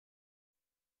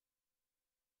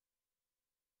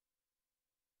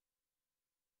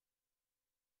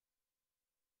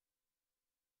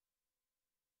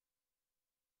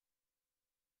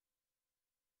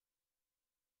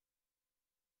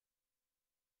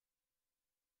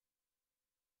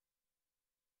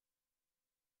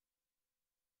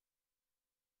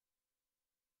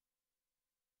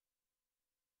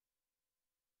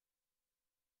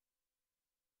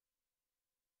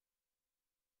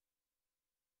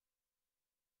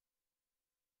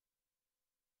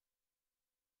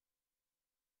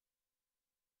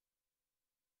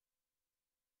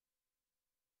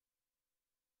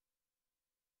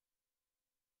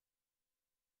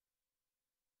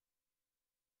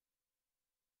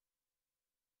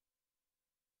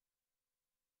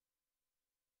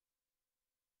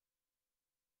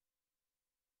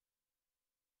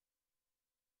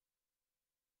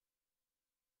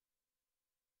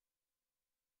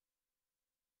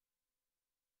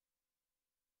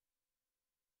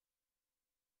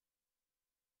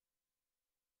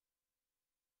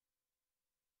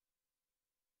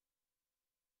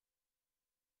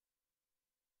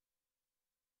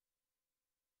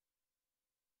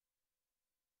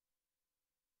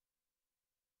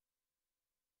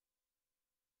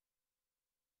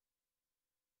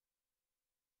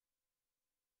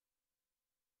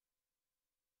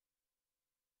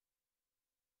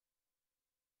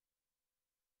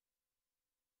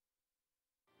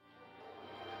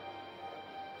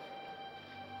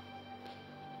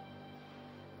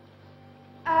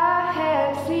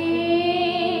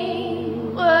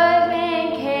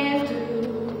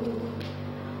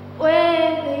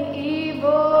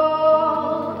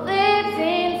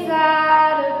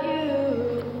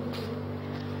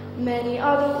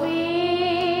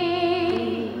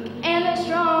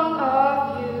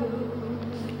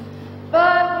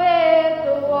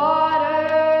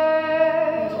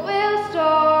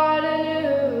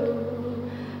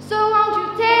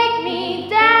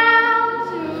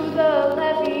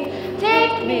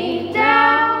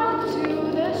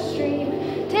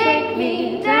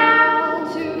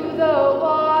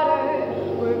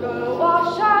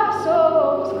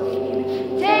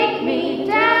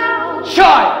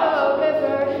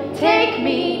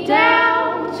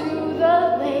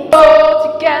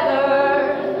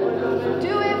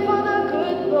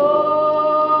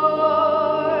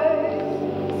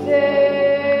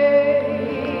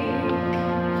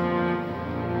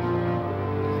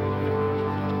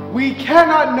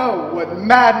cannot know what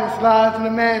madness lies in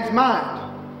a man's mind,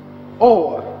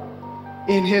 or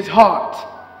in his heart.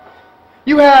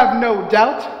 You have no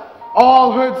doubt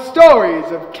all heard stories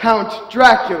of Count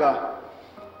Dracula.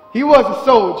 He was a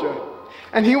soldier,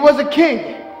 and he was a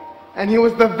king, and he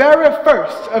was the very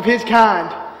first of his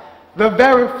kind, the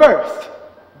very first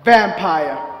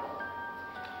vampire.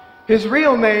 His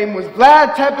real name was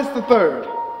Vlad III,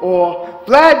 or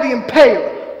Vlad the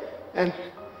Impaler, and,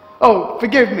 oh,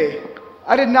 forgive me,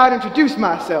 I did not introduce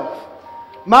myself.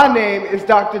 My name is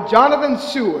Dr. Jonathan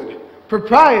Seward,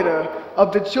 proprietor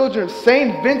of the Children's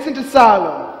St. Vincent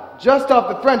Asylum, just off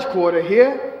the French Quarter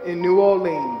here in New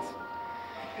Orleans.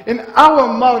 In our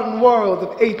modern world of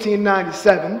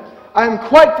 1897, I am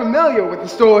quite familiar with the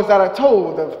stories that are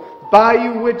told of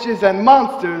bayou witches and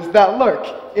monsters that lurk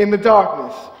in the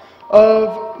darkness,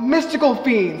 of mystical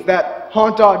fiends that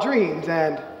haunt our dreams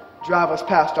and drive us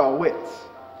past our wits.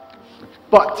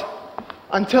 But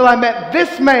until I met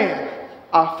this man,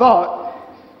 I thought,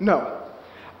 no,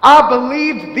 I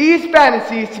believed these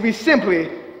fantasies to be simply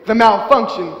the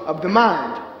malfunction of the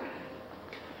mind.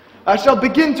 I shall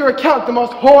begin to recount the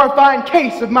most horrifying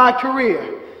case of my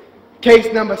career,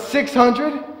 case number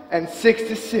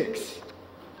 666.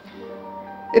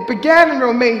 It began in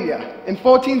Romania in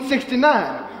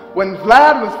 1469 when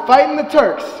Vlad was fighting the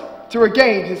Turks to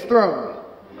regain his throne.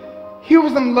 He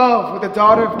was in love with the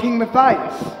daughter of King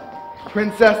Matthias,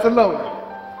 Princess Ilona,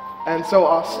 and so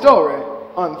our story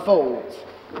unfolds.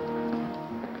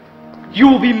 You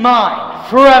will be mine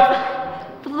forever.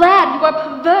 Vlad, you are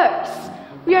perverse.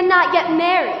 We are not yet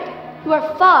married. You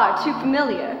are far too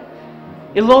familiar.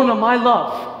 Ilona, my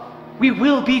love, we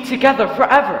will be together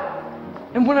forever.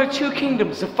 And when our two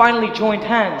kingdoms have finally joined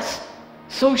hands,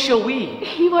 so shall we.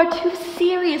 You are too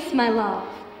serious, my love.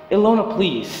 Ilona,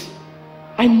 please.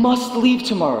 I must leave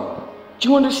tomorrow. Do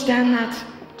you understand that?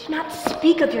 Do not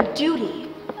speak of your duty.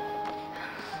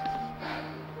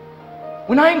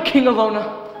 When I am king,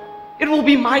 Ilona, it will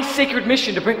be my sacred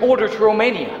mission to bring order to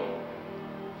Romania.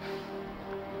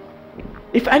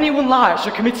 If anyone lies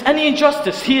or commits any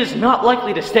injustice, he is not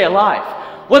likely to stay alive,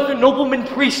 whether nobleman,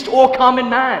 priest, or common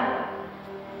man.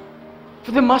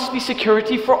 For there must be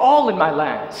security for all in my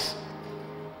lands.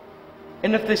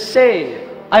 And if they say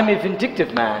I'm a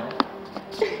vindictive man,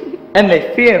 and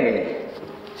they fear me,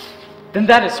 then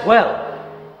that is well.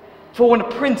 For when a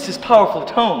prince is powerful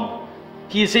at home,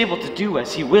 he is able to do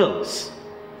as he wills.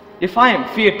 If I am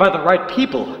feared by the right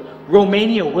people,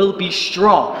 Romania will be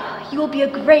strong. You will be a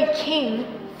great king.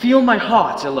 Feel my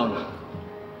heart, Ilona.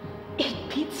 It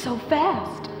beats so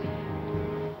fast.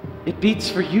 It beats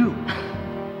for you.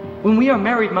 When we are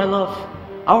married, my love,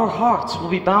 our hearts will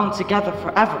be bound together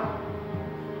forever.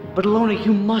 But Ilona,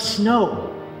 you must know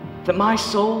that my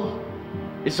soul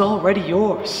is already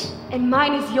yours. And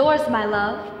mine is yours, my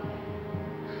love.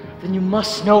 Then you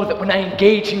must know that when I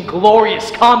engage in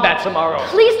glorious combat tomorrow...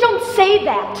 Please don't say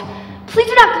that. Please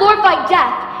do not glorify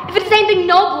death if it is anything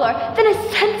nobler than a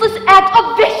senseless act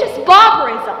of vicious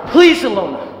barbarism. Please,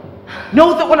 Ilona,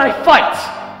 know that when I fight,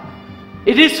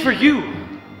 it is for you.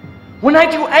 When I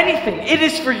do anything, it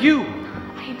is for you.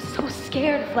 I am so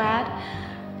scared, Vlad.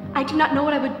 I do not know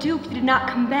what I would do if you did not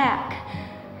come back.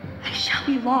 I shall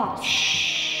be lost.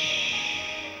 Shh.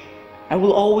 I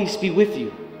will always be with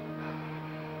you.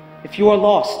 If you are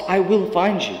lost, I will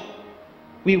find you.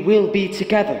 We will be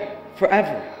together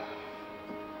forever.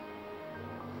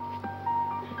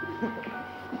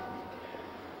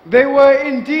 They were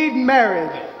indeed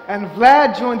married, and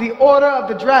Vlad joined the Order of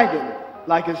the Dragon,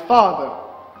 like his father.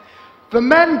 The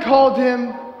men called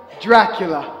him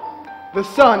Dracula, the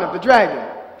son of the dragon.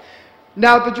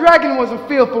 Now the dragon was a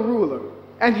fearful ruler,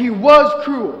 and he was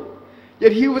cruel,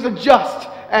 yet he was a just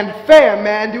and fair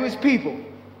man to his people.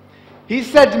 He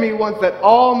said to me once that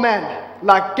all men,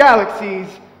 like galaxies,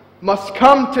 must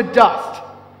come to dust,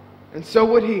 and so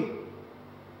would he.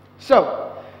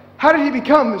 So, how did he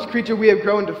become this creature we have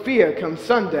grown to fear come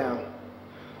sundown?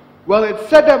 Well, it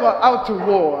said they were out to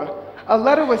war. A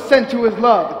letter was sent to his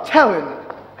love, telling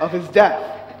of his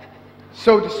death.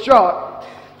 So distraught,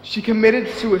 she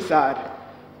committed suicide.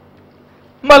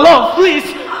 My love, please!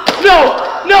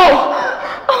 No! No!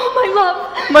 Oh, my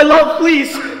love! My love,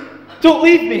 please! Don't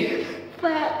leave me!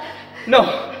 Vlad.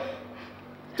 No.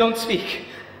 Don't speak.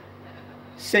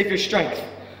 Save your strength.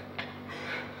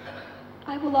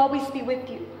 I will always be with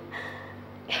you.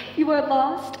 If you are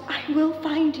lost, I will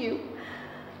find you.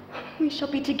 We shall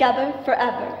be together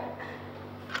forever.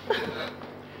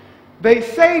 They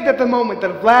say that the moment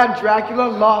that Vlad Dracula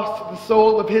lost the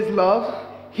soul of his love,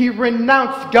 he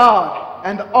renounced God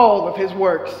and all of his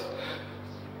works.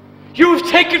 You have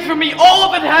taken from me all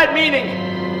of it had meaning.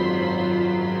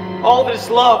 all that is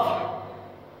love.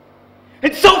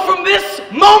 And so from this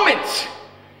moment,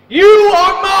 you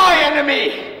are my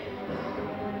enemy!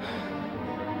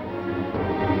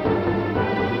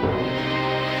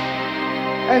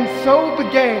 And so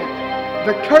began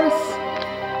the curse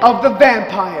of the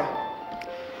vampire.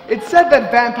 It's said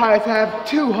that vampires have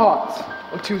 2 hearts,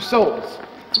 or 2 souls.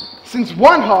 Since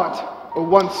one heart, or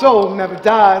one soul, never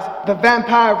dies, the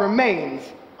vampire remains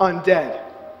undead.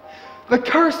 The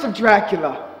curse of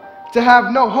Dracula, to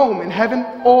have no home in heaven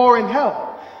or in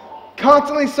hell,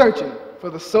 constantly searching for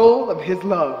the soul of his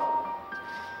love.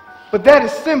 But that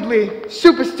is simply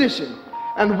superstition,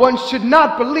 and one should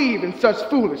not believe in such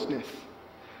foolishness.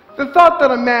 The thought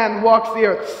that a man walks the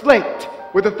earth slaked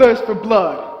with a thirst for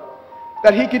blood,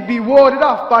 that he could be warded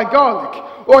off by garlic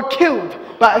or killed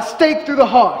by a stake through the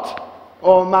heart,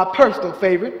 or my personal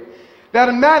favorite, that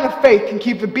a man of faith can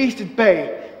keep the beast at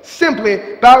bay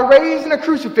simply by raising a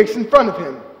crucifix in front of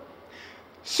him.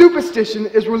 Superstition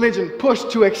is religion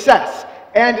pushed to excess,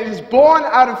 and it is born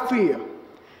out of fear.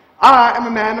 I am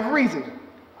a man of reason.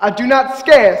 I do not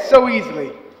scare so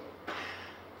easily.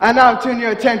 I now turn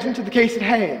your attention to the case at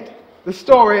hand, the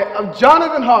story of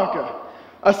Jonathan Harker,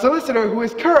 a solicitor who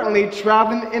is currently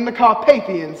traveling in the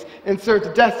Carpathians in search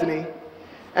of destiny,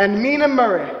 and Mina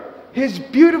Murray, his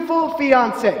beautiful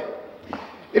fiancée.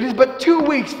 It is but 2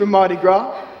 weeks from Mardi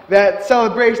Gras, that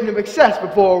celebration of excess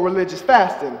before religious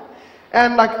fasting,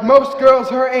 and like most girls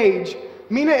her age,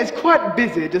 Mina is quite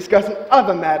busy discussing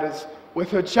other matters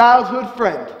with her childhood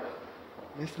friend,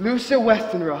 Miss Lucia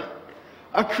Westenra,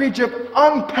 a creature of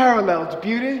unparalleled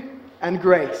beauty and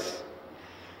grace.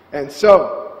 And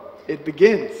so, it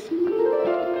begins.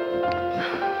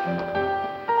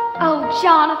 Oh,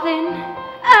 Jonathan.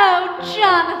 Oh,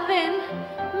 Jonathan.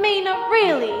 Mina,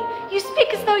 really? You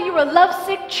speak as though you were a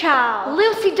lovesick child.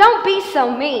 Lucy, don't be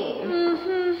so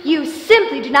mean. You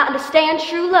simply do not understand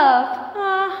true love.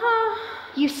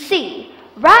 You see,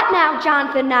 right now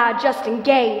Jonathan and I are just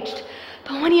engaged.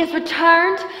 But when he has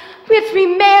returned, we have to be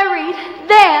married.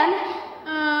 Then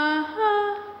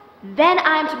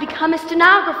I am to become a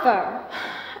stenographer.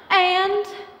 And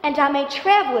I may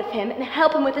travel with him and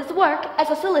help him with his work as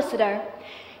a solicitor.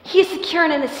 He is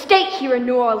securing an estate here in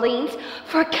New Orleans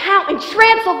for a count in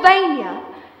Transylvania.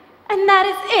 And that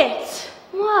is it.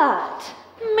 What?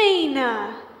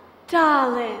 Mina,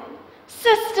 darling,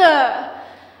 sister,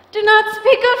 do not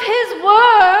speak of his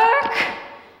work.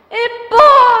 It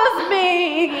bores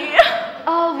me.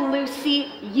 Oh,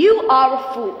 Lucy, you are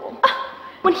a fool.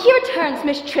 When he returns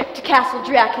Miss Tripp to Castle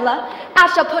Dracula,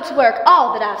 I shall put to work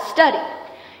all that I've studied.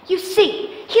 You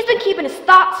see, he's been keeping his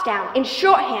thoughts down in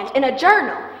shorthand in a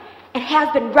journal, and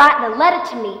has been writing a letter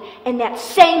to me in that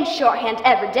same shorthand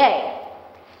every day.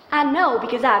 I know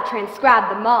because I've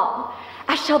transcribed them all.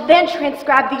 I shall then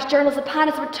transcribe these journals upon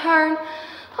his return.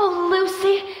 Oh,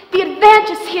 Lucy, the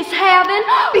advantages he is having.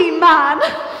 Be mine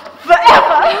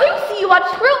forever. Lucy, you are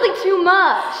truly too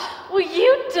much. Will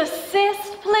you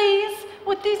desist, please,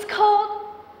 with these cold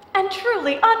and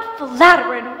truly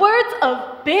unflattering words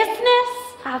of business?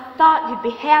 I thought you'd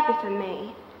be happy for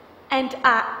me. And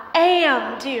I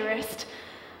am, dearest.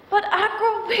 But I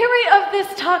grow weary of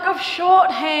this talk of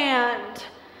shorthand.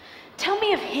 Tell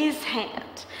me of his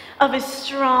hand, of his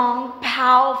strong,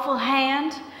 powerful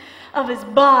hand, of his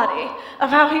body,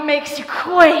 of how he makes you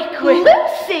quake with...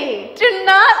 Lucy! Do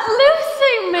not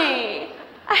Lucy me!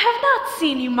 I have not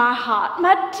seen you, my heart,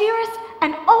 my dearest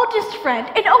and oldest friend,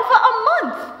 in over a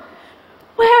month.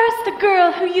 Where is the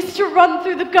girl who used to run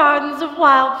through the gardens of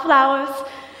wildflowers?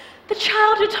 The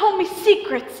child who told me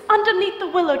secrets underneath the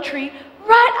willow tree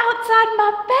right outside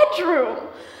my bedroom.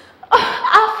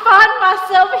 I find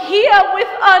myself here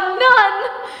with a nun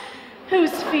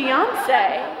whose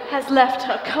fiancé has left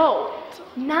her cold.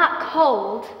 Not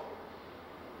cold?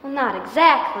 Well, not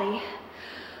exactly.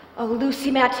 Oh,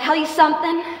 Lucy, may I tell you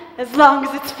something? As long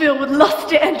as it's filled with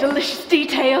lusty and delicious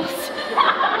details.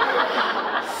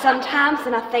 Sometimes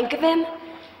when I think of him,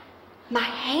 my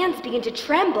hands begin to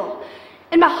tremble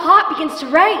and my heart begins to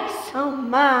race. Oh,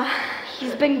 my.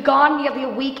 He's been gone nearly a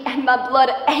week and my blood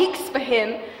aches for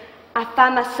him. I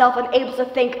find myself unable to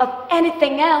think of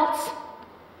anything else.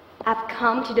 I've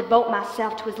come to devote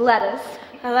myself to his letters.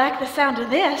 I like the sound of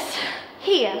this.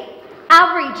 Here,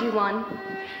 I'll read you one.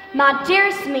 My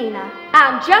dearest Mina,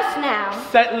 I'm just now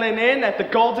settling in at the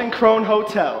Golden Crone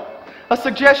Hotel. A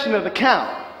suggestion of the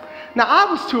Count. Now,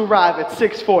 I was to arrive at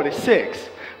 6:46,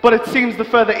 but it seems the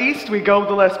further east we go,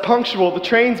 the less punctual the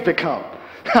trains become.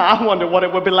 I wonder what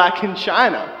it would be like in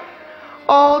China.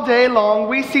 All day long,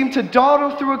 we seem to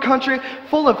dawdle through a country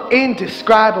full of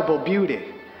indescribable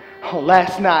beauty. Oh,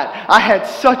 last night, I had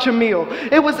such a meal.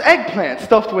 It was eggplant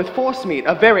stuffed with forcemeat,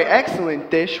 a very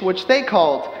excellent dish which they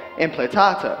called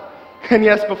impletata. And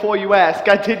yes, before you ask,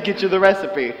 I did get you the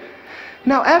recipe.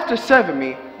 Now, after serving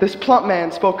me, this plump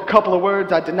man spoke a couple of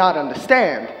words I did not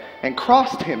understand and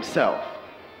crossed himself.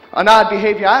 An odd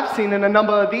behavior I've seen in a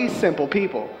number of these simple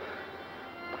people.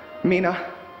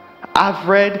 Mina, I've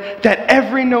read that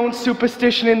every known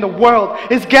superstition in the world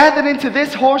is gathered into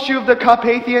this horseshoe of the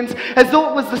Carpathians as though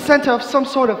it was the center of some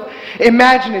sort of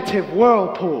imaginative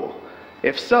whirlpool.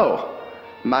 If so,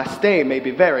 my stay may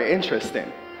be very interesting,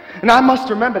 and I must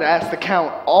remember to ask the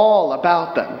Count all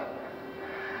about them.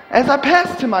 As I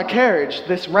passed to my carriage,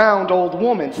 this round old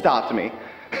woman stopped me.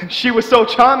 She was so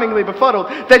charmingly befuddled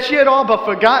that she had all but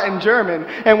forgotten German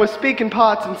and was speaking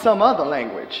parts in some other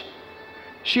language.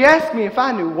 She asked me if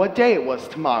I knew what day it was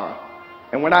tomorrow,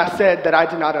 and when I said that I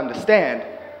did not understand,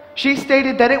 she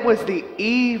stated that it was the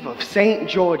eve of St.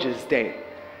 George's Day.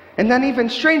 And then even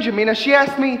stranger, Mina, she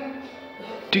asked me,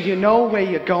 "Do you know where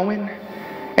you're going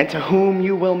and to whom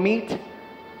you will meet?"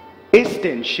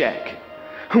 Istinshek,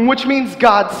 which means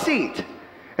God's seat.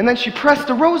 And then she pressed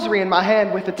a rosary in my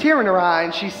hand with a tear in her eye,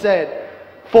 and she said,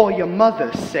 "For your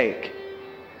mother's sake."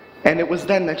 And it was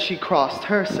then that she crossed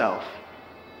herself.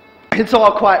 It's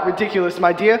all quite ridiculous,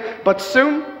 my dear, but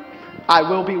soon I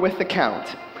will be with the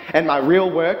Count, and my real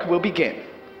work will begin.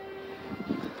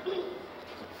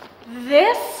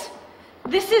 This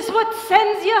is what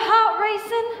sends your heart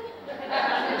racing?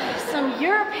 Some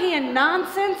European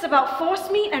nonsense about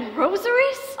forcemeat and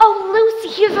rosaries? Oh, Lucy,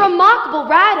 he is a remarkable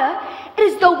rider. It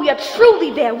is as though we are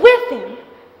truly there with him.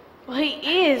 Well,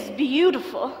 he is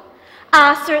beautiful.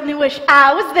 I certainly wish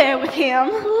I was there with him.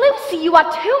 Lucy, you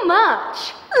are too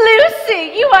much.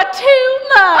 Lucy, you are too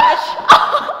much.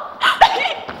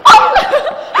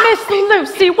 Miss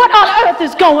Lucy, what on earth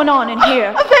is going on in here?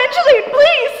 Evangeline,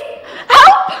 please,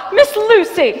 help! Miss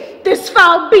Lucy! This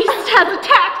foul beast has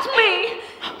attacked me.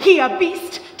 Here,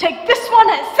 beast, take this one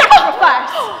as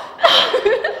sacrifice.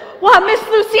 Why, Miss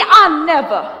Lucy, I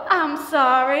never. I'm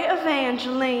sorry,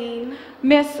 Evangeline.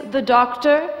 Miss, the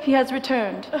doctor, he has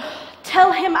returned.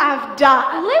 Tell him I've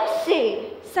died. Lucy!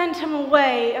 Send him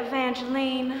away,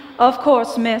 Evangeline. Of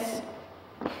course, miss.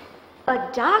 A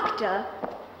doctor?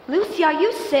 Lucy, are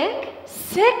you sick?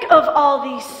 Sick of all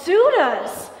these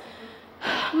suitors.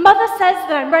 Mother says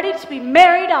that I'm ready to be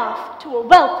married off to a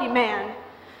wealthy man.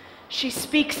 She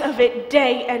speaks of it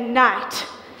day and night.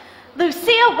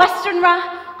 Lucia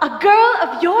Westernra, a girl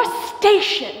of your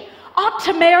station, ought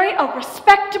to marry a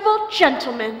respectable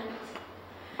gentleman.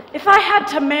 If I had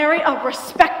to marry a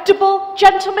respectable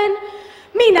gentleman,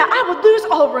 Mina, I would lose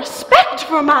all respect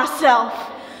for myself.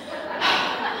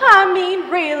 I mean,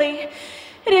 really,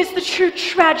 it is the true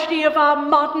tragedy of our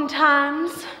modern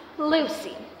times.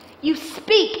 Lucy, you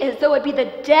speak as though it be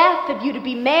the death of you to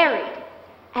be married.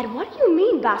 And what do you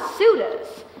mean by suitors?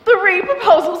 3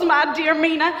 proposals, my dear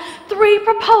Mina. 3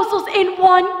 proposals in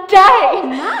one day. Oh,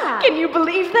 my. Can you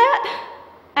believe that?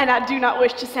 And I do not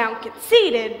wish to sound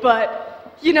conceited,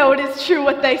 but you know it is true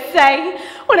what they say.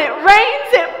 When it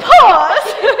rains, it pours.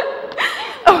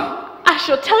 Oh, I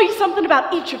shall tell you something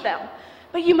about each of them,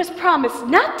 but you must promise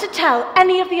not to tell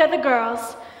any of the other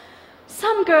girls.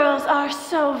 Some girls are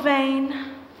so vain.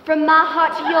 From my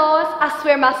heart to yours, I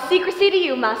swear my secrecy to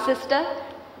you, my sister.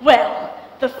 Well,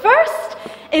 the first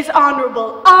is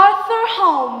Honorable Arthur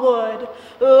Holmwood,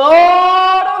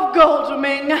 Lord of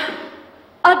Godalming,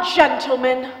 a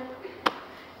gentleman,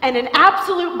 and an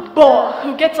absolute bore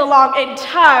who gets along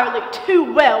entirely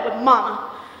too well with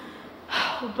Mama.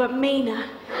 But Mina,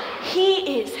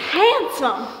 he is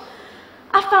handsome.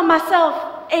 I found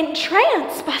myself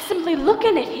entranced by simply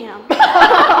looking at him.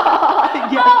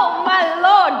 Oh, my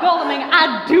Lord Godalming,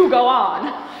 I do go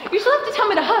on. You shall have to tell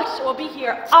me to hush or we'll be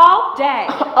here all day.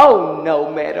 Oh,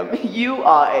 no, madam. You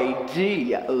are a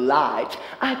delight.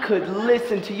 I could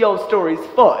listen to your stories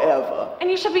forever.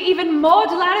 And you shall be even more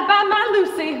delighted by my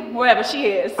Lucy, wherever she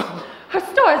is. Her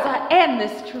stories are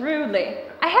endless, truly.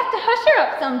 I have to hush her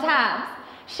up sometimes.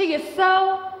 She is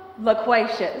so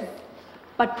loquacious.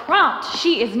 But prompt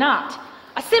she is not.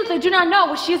 I simply do not know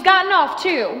what she has gotten off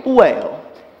to. Well,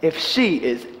 if she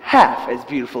is half as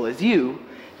beautiful as you,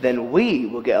 then we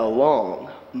will get along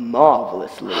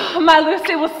marvelously. My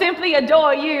Lucy will simply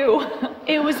adore you.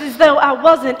 It was as though I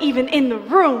wasn't even in the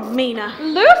room, Mina.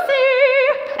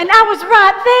 Lucy! And I was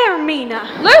right there, Mina.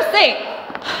 Lucy!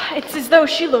 It's as though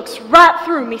she looks right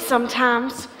through me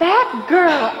sometimes. That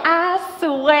girl, I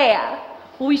swear.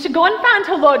 We should go and find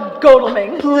her, Lord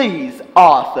Godalming. Please,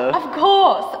 Arthur. Of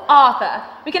course, Arthur.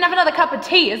 We can have another cup of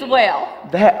tea as well.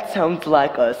 That sounds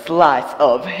like a slice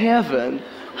of heaven.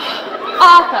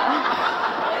 Arthur.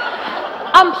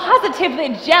 I'm positively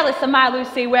jealous of my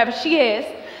Lucy, wherever she is.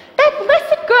 That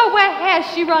blessed girl, where has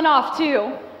she run off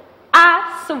to?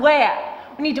 I swear,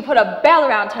 we need to put a bell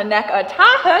around her neck or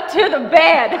tie her to the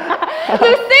bed.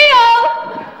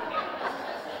 Lucille!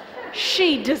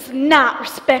 She does not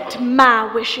respect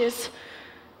my wishes.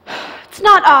 It's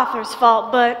not Arthur's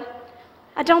fault, but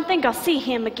I don't think I'll see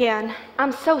him again.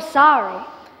 I'm so sorry.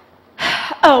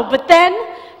 Oh, but then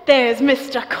there's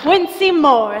Mr. Quincy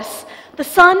Morris, the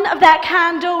son of that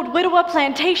kind old widower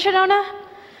plantation owner.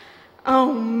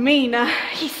 Oh, Mina,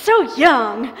 he's so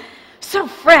young, so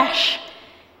fresh.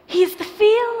 He's the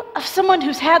feel of someone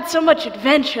who's had so much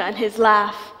adventure in his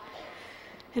life.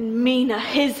 And Mina,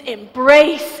 his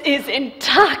embrace is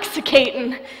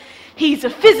intoxicating. He's a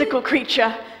physical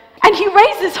creature, and he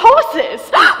raises horses.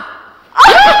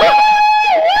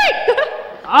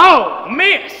 Oh,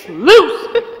 Miss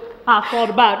Lucy, I thought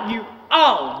about you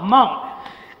all morning.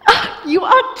 You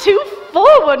are too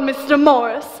forward, Mr.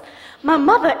 Morris. My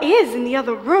mother is in the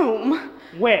other room.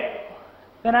 Well,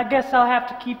 then I guess I'll have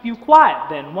to keep you quiet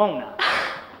then, won't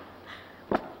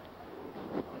I?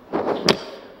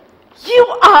 You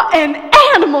are an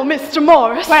animal, Mr.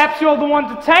 Morris. Perhaps you're the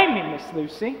one to tame me, Miss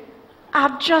Lucy.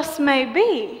 I just may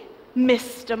be,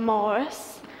 Mr.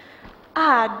 Morris.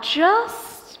 I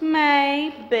just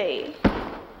may be.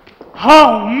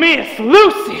 Oh, Miss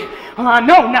Lucy! Well, I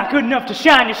know I'm not good enough to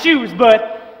shine your shoes,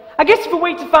 but I guess if you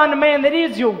wait to find a man that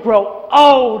is, you'll grow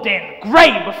old and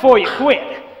gray before you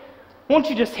quit. Won't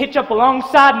you just hitch up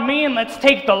alongside me and let's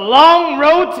take the long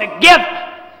road together?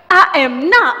 I am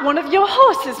not one of your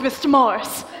horses, Mr.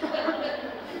 Morris.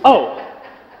 Oh,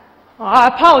 I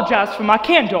apologize for my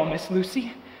candor, Miss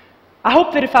Lucy. I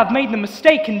hope that if I've made the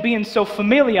mistake in being so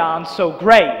familiar and so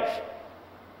grave,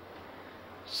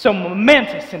 so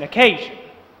momentous an occasion,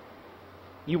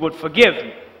 you would forgive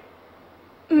me.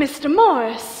 Mr.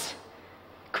 Morris,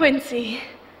 Quincy,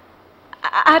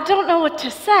 I don't know what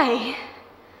to say.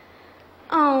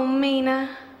 Oh,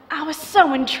 Mina, I was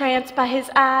so entranced by his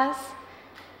eyes.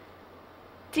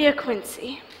 Dear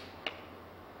Quincy,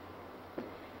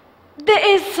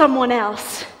 there is someone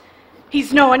else.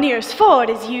 He's nowhere near as forward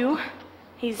as you.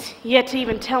 He's yet to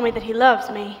even tell me that he loves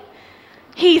me.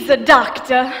 He's a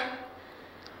doctor.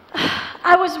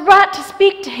 I was right to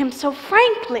speak to him so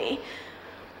frankly,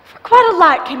 for quite a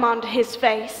light came onto his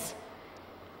face.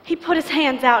 He put his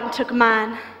hands out and took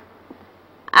mine.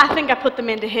 I think I put them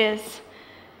into his.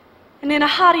 And in a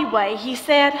hearty way, he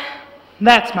said,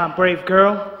 "That's my brave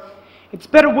girl. It's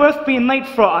better worth being late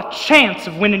for a chance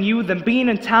of winning you than being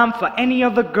in time for any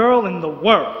other girl in the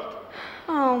world."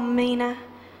 Oh, Mina,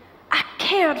 I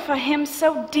cared for him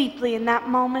so deeply in that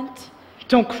moment.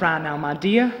 Don't cry now, my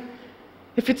dear.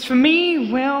 If it's for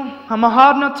me, well, I'm a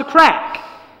hard nut to crack.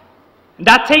 And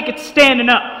I take it standing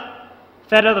up. If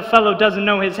that other fellow doesn't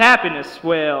know his happiness,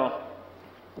 well,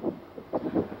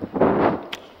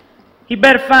 he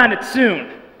better find it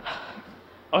soon,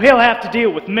 or he'll have to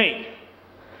deal with me.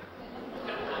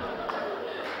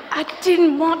 I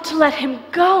didn't want to let him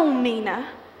go, Mina.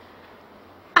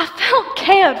 I felt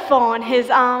cared for in his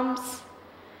arms.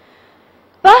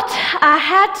 But I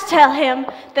had to tell him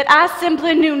that I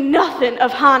simply knew nothing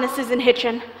of harnesses and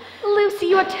hitching. Lucy,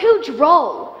 you are too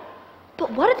droll.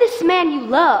 But what of this man you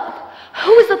love?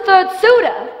 Who is the third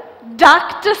suitor?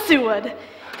 Dr. Seward.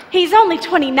 He's only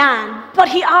 29, but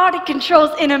he already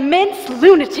controls an immense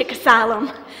lunatic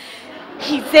asylum.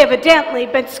 He's evidently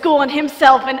been schooling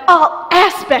himself in all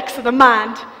aspects of the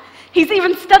mind. He's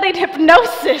even studied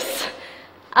hypnosis.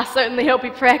 I certainly hope he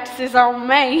practices on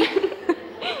me.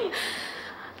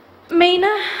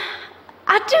 Mina,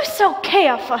 I do so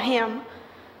care for him,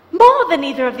 more than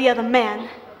either of the other men.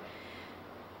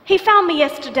 He found me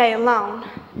yesterday alone.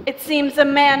 It seems a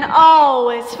man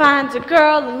always finds a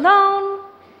girl alone.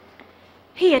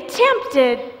 He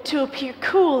attempted to appear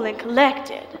cool and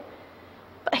collected,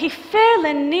 but he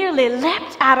fairly nearly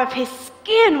leapt out of his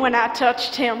skin when I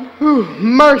touched him. Ooh,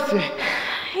 mercy.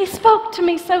 He spoke to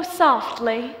me so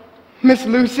softly. Miss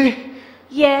Lucy,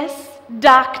 Yes,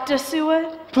 Dr. Seward?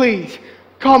 please,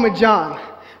 call me John.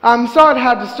 I'm sorry to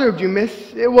have disturbed you,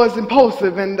 miss. It was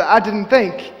impulsive and I didn't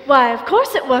think. Why, of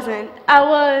course it wasn't. I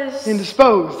was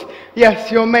Indisposed.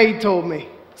 Yes, your maid told me.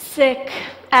 sick,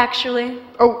 actually.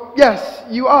 Oh, yes,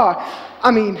 you are.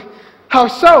 I mean, how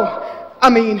so? I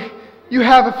mean, you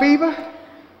have a fever?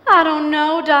 I don't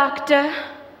know, Doctor.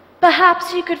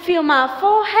 Perhaps you could feel my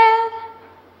forehead?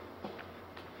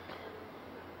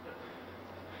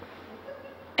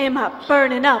 Am I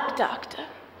burning up, Doctor?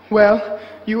 Well,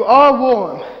 you are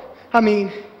warm. I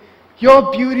mean,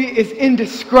 your beauty is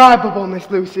indescribable, Miss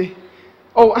Lucy.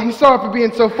 Oh, I'm sorry for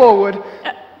being so forward.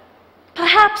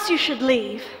 Perhaps you should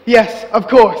leave. Yes, of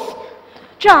course.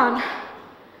 John,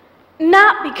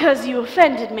 not because you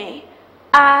offended me.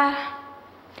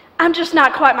 I'm just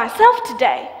not quite myself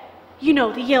today. You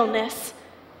know, the illness.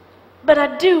 But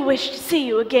I do wish to see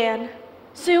you again.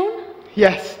 Soon?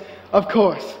 Yes, of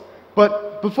course.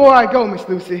 But before I go, Miss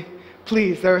Lucy,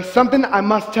 please, there is something I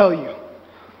must tell you.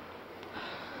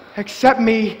 Accept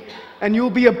me, and you'll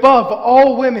be above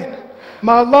all women.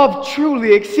 My love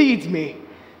truly exceeds me.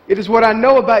 It is what I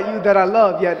know about you that I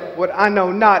love, yet what I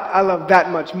know not, I love that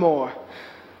much more.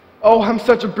 Oh, I'm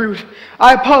such a brute.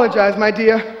 I apologize, my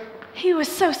dear. He was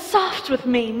so soft with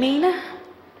me, Mina.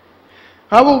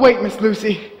 I will wait, Miss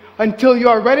Lucy, until you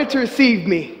are ready to receive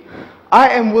me. I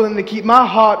am willing to keep my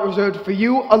heart reserved for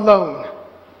you alone.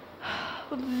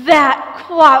 That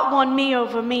quite won me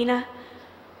over, Mina.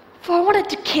 For I wanted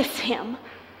to kiss him,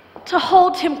 to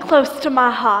hold him close to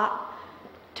my heart,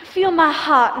 to feel my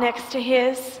heart next to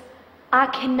his. I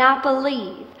cannot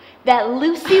believe that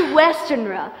Lucy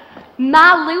Westenra,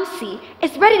 my Lucy,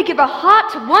 is ready to give her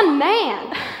heart to one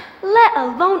man, let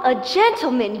alone a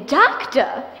gentleman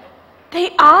doctor.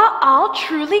 They are all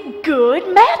truly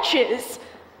good matches.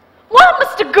 Why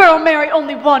must a girl marry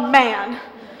only one man?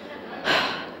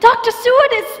 Dr.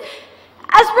 Seward is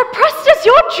as repressed as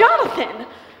your Jonathan.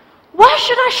 Why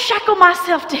should I shackle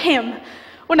myself to him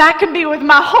when I can be with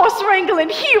my horse-wrangling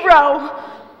hero?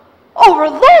 Or a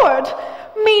lord,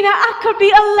 Mina, I could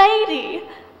be a lady.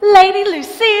 Lady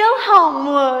Lucille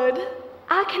Homewood.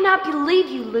 I cannot believe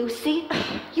you, Lucy.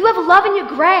 You have love in your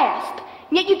grasp,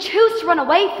 yet you choose to run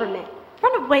away from it.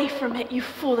 Run away from it, you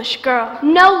foolish girl.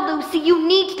 No, Lucy, you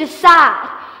need to decide,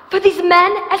 for these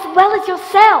men as well as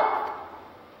yourself.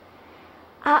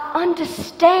 I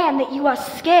understand that you are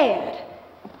scared.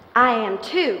 I am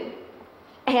too.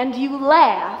 And you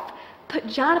laugh, but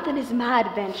Jonathan is my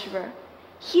adventurer.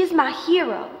 He is my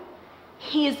hero.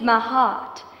 He is my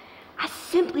heart. I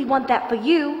simply want that for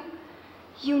you.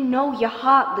 You know your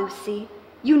heart, Lucy.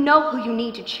 You know who you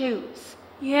need to choose.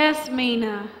 Yes,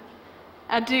 Mina,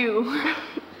 I do.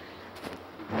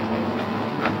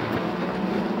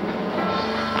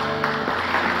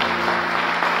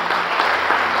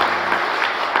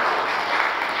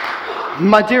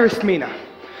 My dearest Mina,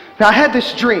 now I had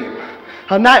this dream,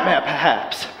 a nightmare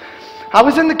perhaps. I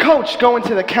was in the coach going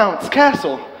to the Count's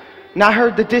castle, and I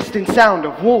heard the distant sound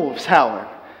of wolves howling,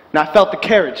 and I felt the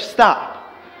carriage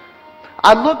stop.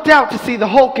 I looked out to see the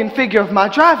hulking figure of my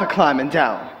driver climbing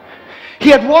down. He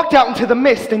had walked out into the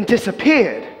mist and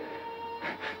disappeared.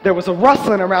 There was a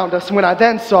rustling around us when I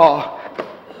then saw,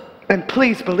 and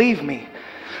please believe me,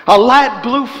 a light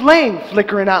blue flame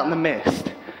flickering out in the mist.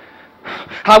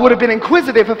 I would have been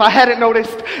inquisitive if I hadn't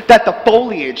noticed that the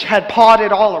foliage had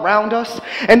parted all around us,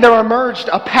 and there emerged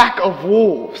a pack of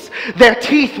wolves, their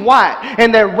teeth white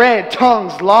and their red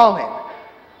tongues lolling.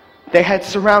 They had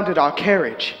surrounded our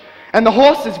carriage, and the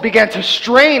horses began to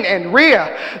strain and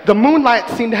rear. The moonlight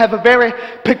seemed to have a very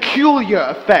peculiar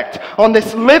effect on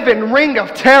this living ring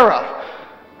of terror.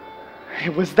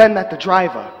 It was then that the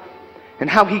driver, and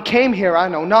how he came here I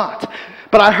know not,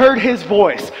 but I heard his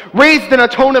voice, raised in a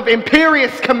tone of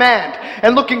imperious command,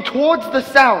 and looking towards the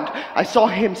sound, I saw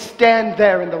him stand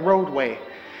there in the roadway.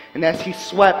 And as he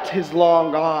swept his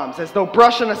long arms, as though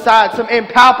brushing aside some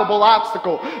impalpable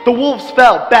obstacle, the wolves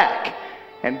fell back,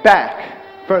 and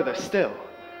back, further still.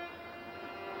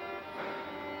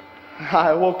 I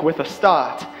awoke with a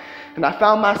start, and I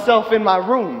found myself in my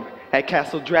room at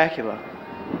Castle Dracula.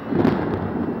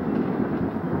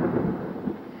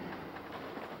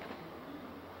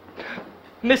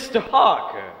 Mr.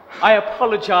 Harker, I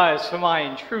apologize for my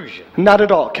intrusion. Not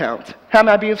at all, Count. How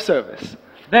may I be of service?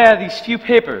 There are these few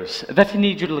papers that I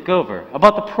need you to look over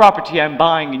about the property I'm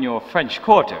buying in your French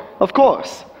Quarter. Of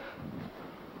course.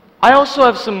 I also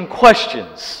have some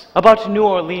questions about New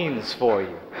Orleans for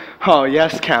you. Oh,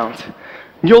 yes, Count.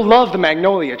 You'll love the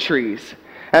magnolia trees,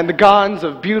 and the gardens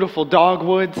of beautiful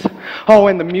dogwoods. Oh,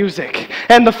 and the music,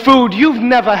 and the food. You've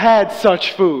never had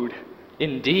such food.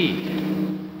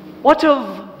 Indeed. What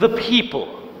of the people?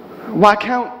 Why,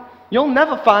 Count, you'll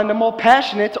never find a more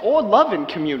passionate or loving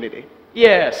community.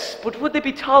 Yes, but would they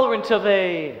be tolerant of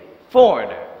a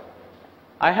foreigner?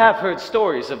 I have heard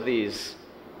stories of these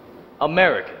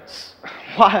Americans.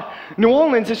 Why, New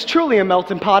Orleans is truly a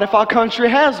melting pot if our country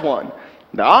has one.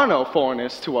 There are no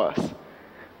foreigners to us.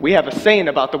 We have a saying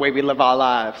about the way we live our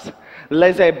lives.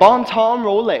 Laissez bon temps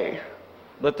rouler.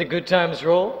 Let the good times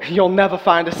roll? You'll never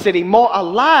find a city more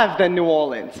alive than New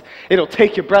Orleans. It'll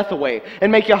take your breath away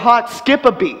and make your heart skip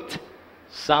a beat.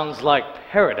 Sounds like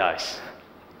paradise.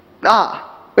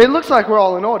 Ah, It looks like we're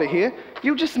all in order here.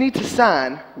 You just need to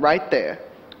sign right there.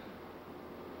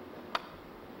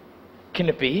 Can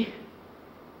it be?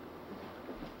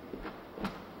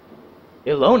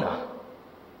 Ilona?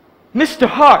 Mr.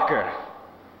 Harker!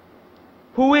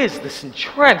 Who is this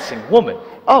entrancing woman?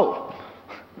 Oh,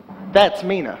 that's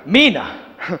Mina.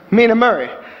 Mina? Mina Murray.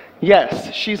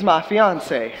 Yes, she's my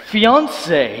fiancée.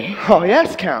 Fiancé? Oh,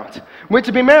 yes, Count. We're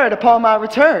to be married upon my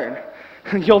return.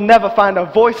 You'll never find a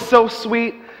voice so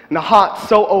sweet and a heart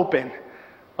so open.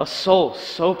 A soul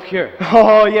so pure.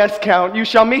 Oh, yes, Count. You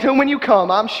shall meet her when you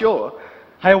come, I'm sure.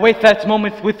 I await that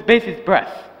moment with bated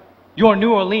breath. Your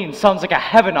New Orleans sounds like a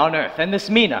heaven on earth, and this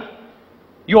Mina,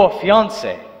 your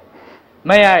fiancée.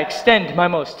 May I extend my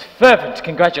most fervent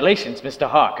congratulations, Mr.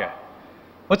 Harker.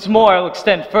 What's more, I'll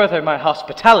extend further my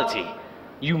hospitality.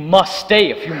 You must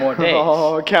stay a few more days.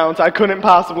 Oh, Count, I couldn't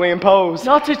possibly impose.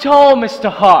 Not at all, Mr.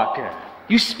 Harker.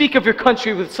 You speak of your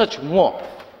country with such warmth.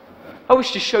 I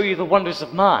wish to show you the wonders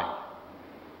of mine.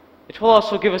 It will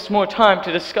also give us more time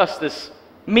to discuss this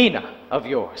Mina of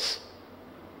yours.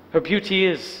 Her beauty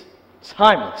is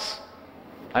timeless,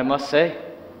 I must say.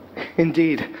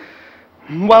 Indeed.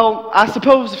 Well, I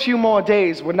suppose a few more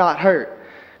days would not hurt.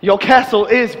 Your castle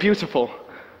is beautiful.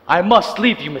 I must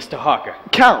leave you, Mr. Harker.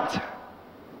 Count,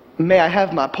 may I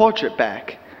have my portrait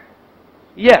back?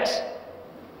 Yes,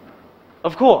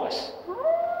 of course.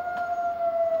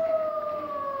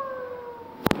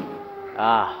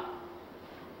 Ah,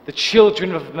 the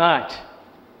children of the night.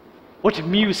 What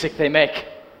music they make.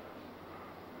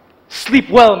 Sleep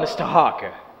well, Mr.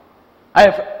 Harker. I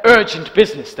have urgent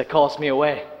business that calls me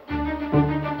away.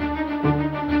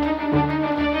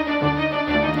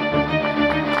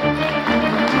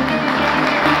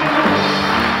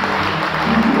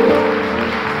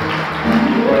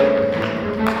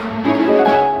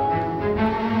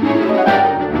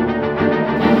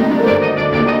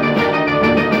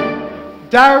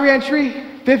 Diary entry,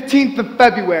 15th of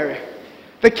February.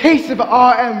 The case of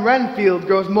R.M. Renfield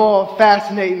grows more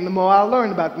fascinating the more I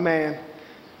learn about the man.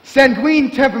 Sanguine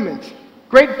temperament,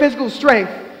 great physical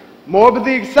strength,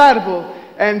 morbidly excitable,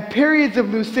 and periods of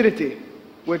lucidity,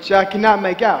 which I cannot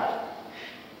make out.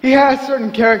 He has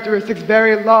certain characteristics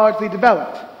very largely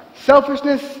developed: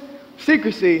 selfishness,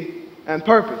 secrecy, and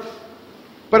purpose.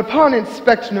 But upon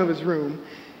inspection of his room,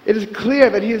 it is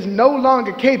clear that he is no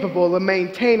longer capable of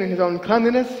maintaining his own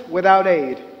cleanliness without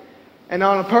aid. And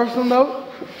on a personal note,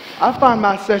 I find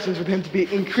my sessions with him to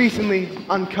be increasingly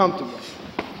uncomfortable.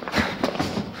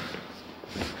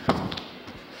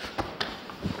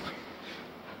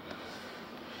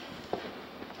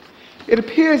 It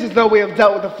appears as though we have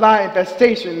dealt with a fly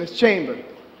infestation in this chamber.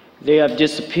 They have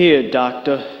disappeared,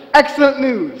 Doctor. Excellent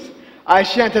news. I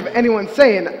shan't have anyone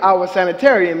saying our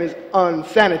sanitarium is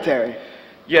unsanitary.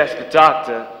 Yes, but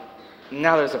Doctor,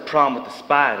 now there's a problem with the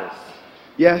spiders.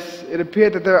 Yes, it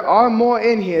appeared that there are more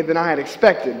in here than I had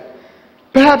expected.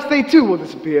 Perhaps they too will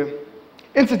disappear.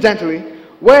 Incidentally,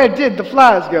 where did the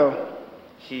flies go?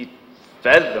 He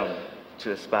fed them to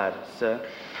the spiders, sir.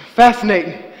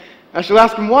 Fascinating. I shall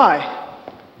ask him why.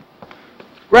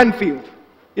 Renfield,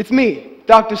 it's me,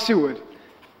 Dr. Seward.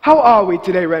 How are we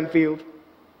today, Renfield?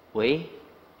 We?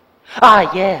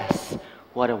 Ah, yes.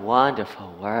 What a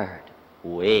wonderful word.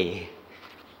 We.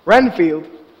 Renfield?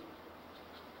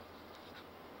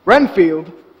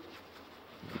 Renfield?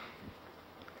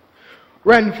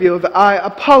 Renfield, I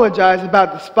apologize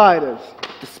about the spiders.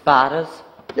 The spiders?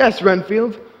 Yes,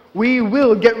 Renfield. We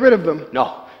will get rid of them.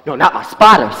 No, not my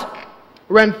spiders.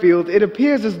 Renfield, it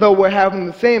appears as though we're having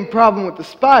the same problem with the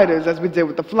spiders as we did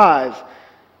with the flies.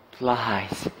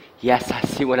 Flies. Yes, I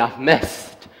see what I've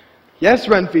missed. Yes,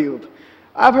 Renfield.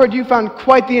 I've heard you found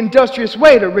quite the industrious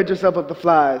way to rid yourself of the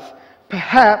flies.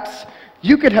 Perhaps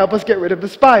you could help us get rid of the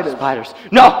spiders. Spiders.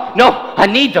 No, I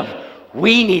need them.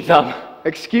 We need them.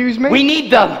 Excuse me? We need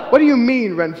them. What do you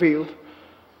mean, Renfield?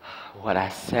 What I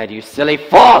said, you silly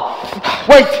fool.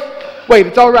 Wait,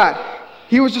 it's all right.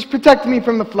 He was just protecting me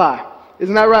from the fly.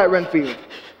 Isn't that right, Renfield?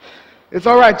 It's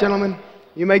all right, gentlemen.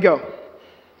 You may go.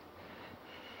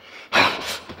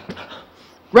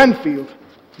 Renfield,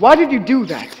 why did you do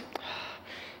that?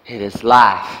 It is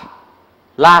life.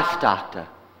 Life, Doctor.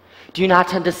 Do you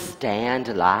not understand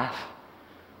life?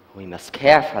 We must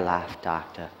care for life,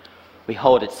 Doctor. We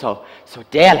hold it so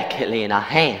delicately in our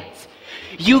hands.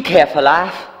 You care for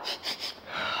life?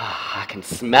 I can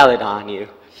smell it on you.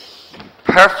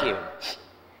 Perfume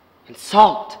and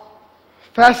salt.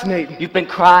 Fascinating. You've been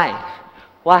crying.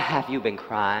 Why have you been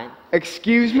crying?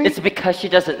 Excuse me? It's because she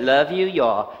doesn't love you,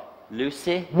 your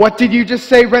Lucy. What did you just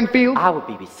say, Renfield? I would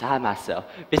be beside myself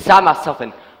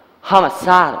and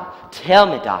homicidal. Tell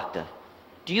me, Doctor,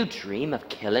 Do you dream of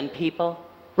killing people?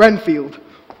 Renfield,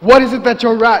 what is it that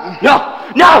you're writing?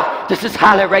 No! No! This is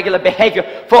highly irregular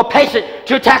behavior for a patient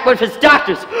to attack one of his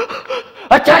doctors.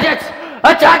 Attendants!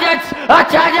 Attendants!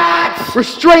 Attendants!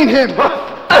 Restrain him!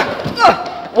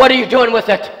 What are you doing with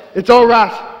it? It's all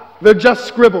right. They're just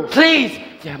scribbles. Please!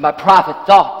 They're my private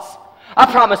thoughts. I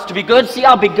promise to be good. See,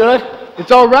 I'll be good.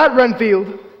 It's all right,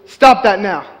 Renfield. Stop that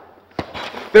now.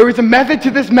 There is a method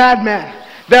to this madman.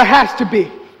 There has to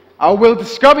be. I will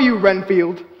discover you,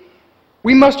 Renfield.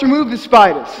 We must remove the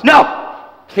spiders. No!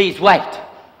 Please wait.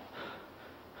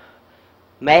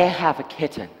 May I have a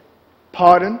kitten?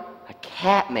 Pardon? A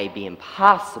cat may be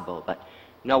impossible, but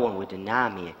no one would deny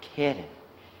me a kitten.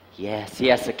 Yes,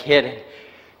 yes, a kitten.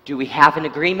 Do we have an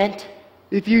agreement?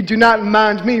 If you do not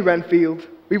mind me, Renfield,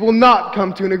 we will not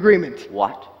come to an agreement.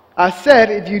 What? I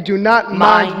said if you do not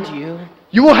mind me, you?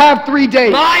 You will have 3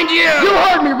 days. Mind you! You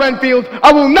heard me, Renfield.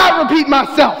 I will not repeat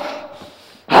myself.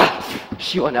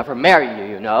 She will never marry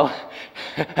you, you know.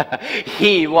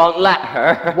 He won't let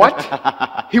her.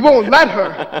 What? He won't let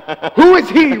her? Who is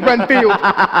he, Renfield?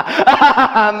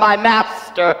 My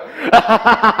master.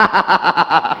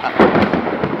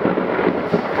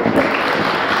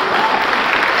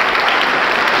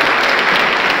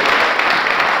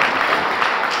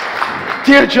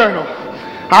 Dear Journal,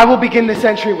 I will begin this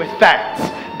entry with facts.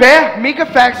 Bare, meager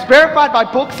facts verified by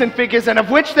books and figures and of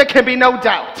which there can be no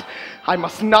doubt. I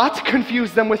must not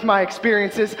confuse them with my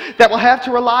experiences that will have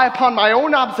to rely upon my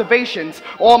own observations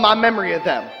or my memory of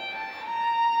them.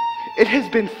 It has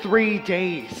been 3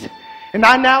 days, and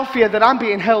I now fear that I'm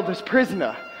being held as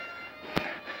prisoner.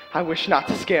 I wish not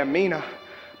to scare Mina,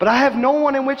 but I have no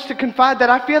one in which to confide that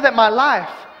I fear that my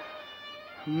life,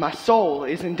 my soul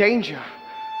is in danger.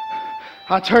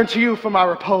 I turn to you for my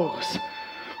repose.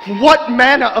 What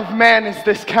manner of man is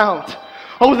this Count?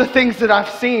 Oh, the things that I've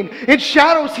seen. In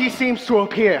shadows he seems to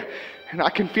appear, and I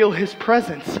can feel his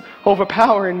presence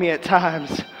overpowering me at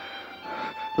times.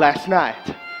 Last night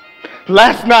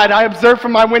I observed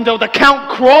from my window the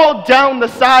Count crawled down the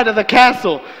side of the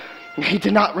castle. He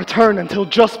did not return until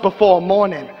just before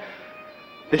morning.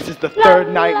 This is the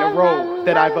 3rd night in a row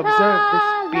that I've observed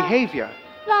this behavior.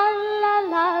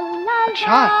 A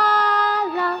child.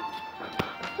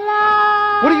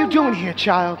 What are you doing here,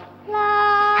 child?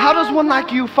 How does one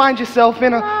like you find yourself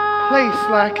in a place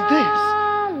like this?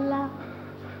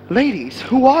 Ladies,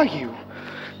 who are you?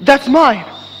 That's mine.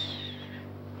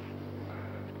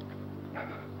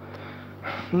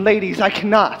 Ladies, I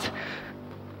cannot.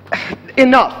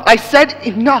 Enough. I said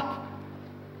enough.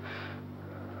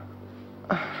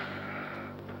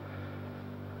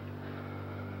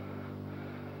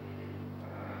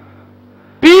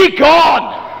 Be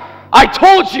gone! I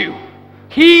told you!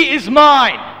 He is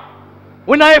mine!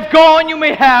 When I have gone, you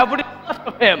may have what is left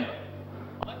of him.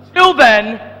 Until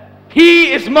then,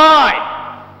 he is mine!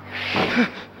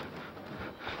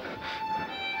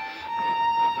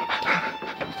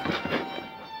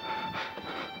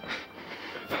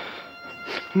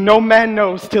 No man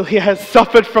knows till he has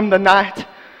suffered from the night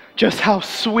just how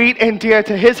sweet and dear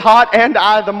to his heart and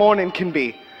eye the morning can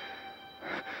be.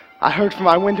 I heard from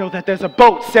my window that there's a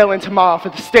boat sailing tomorrow for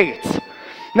the States.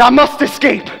 Now I must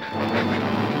escape.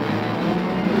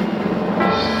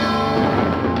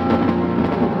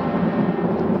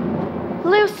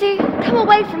 Lucy, come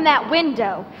away from that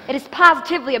window. It is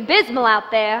positively abysmal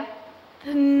out there.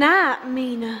 The night,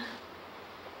 Mina.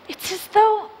 It's as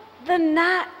though the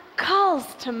night calls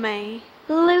to me.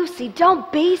 Lucy,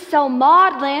 don't be so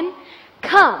maudlin.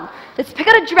 Come, let's pick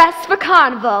out a dress for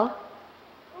carnival.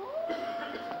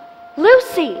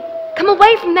 Lucy, come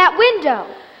away from that window.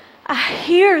 I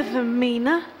hear them,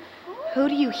 Mina. Who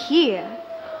do you hear?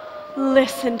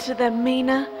 Listen to them,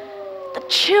 Mina. The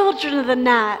children of the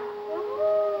night.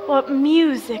 What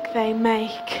music they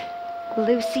make.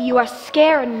 Lucy, you are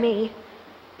scaring me.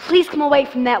 Please come away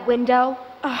from that window.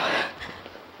 Oh.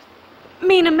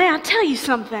 Mina, may I tell you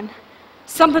something?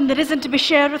 Something that isn't to be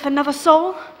shared with another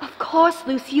soul? Of course,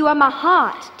 Lucy, you are my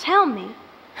heart. Tell me.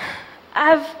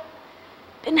 I've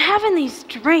been having these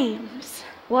dreams.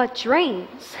 What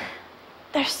dreams?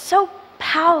 They're so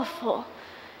powerful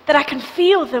that I can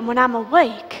feel them when I'm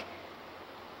awake.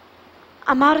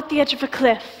 I'm out at the edge of a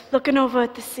cliff, looking over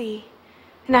at the sea,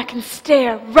 and I can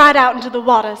stare right out into the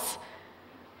waters.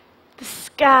 The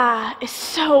sky is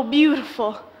so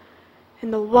beautiful,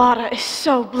 and the water is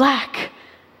so black.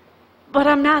 But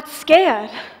I'm not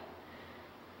scared,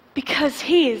 because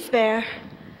he is there.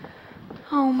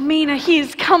 Oh, Mina, he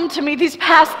has come to me these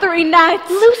past 3 nights.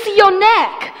 Lucy, your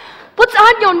neck! What's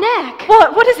on your neck?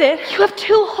 What is it? You have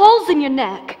 2 holes in your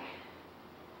neck.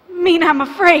 Mina, I'm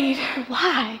afraid.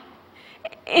 Why?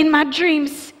 in my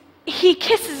dreams, he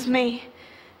kisses me.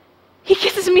 He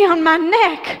kisses me on my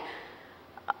neck.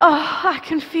 Oh, I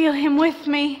can feel him with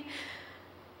me.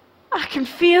 I can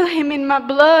feel him in my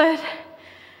blood.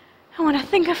 And when I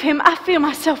think of him, I feel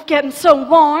myself getting so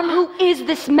warm. Who is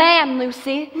this man,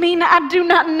 Lucy? Mina, I do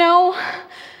not know.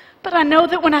 But I know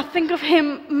that when I think of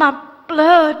him, my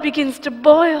blood begins to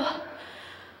boil.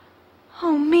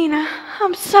 Oh, Mina,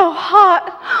 I'm so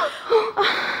hot.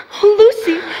 Oh,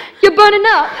 Lucy, you're burning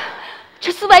up.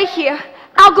 Just lay here.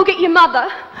 I'll go get your mother.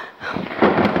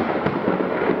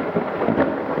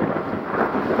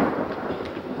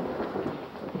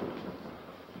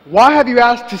 Why have you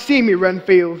asked to see me,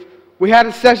 Renfield? We had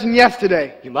a session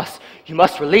yesterday. You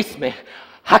must release me.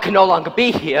 I can no longer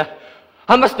be here.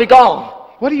 I must be gone.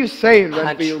 What are you saying,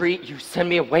 Renfield? Entreat you, send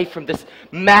me away from this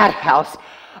madhouse.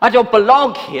 I don't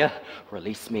belong here.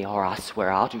 Release me or I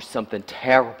swear I'll do something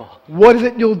terrible. What is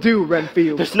it you'll do,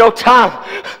 Renfield? There's no time.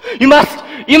 You must.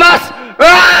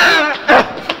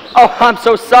 Oh, I'm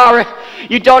so sorry.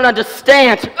 You don't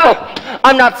understand. Oh,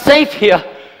 I'm not safe here.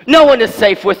 No one is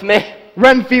safe with me.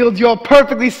 Renfield, you're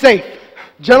perfectly safe.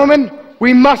 Gentlemen,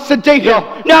 we must sedate him.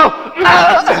 No.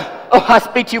 Oh, I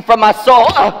speak to you from my soul.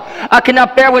 Oh, I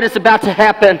cannot bear what is about to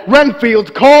happen.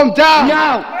 Renfield, calm down.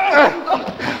 No.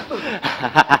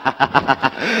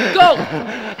 Go!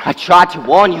 I tried to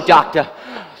warn you, Doctor.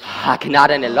 I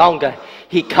cannot any longer.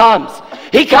 He comes.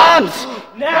 He comes!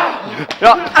 Now!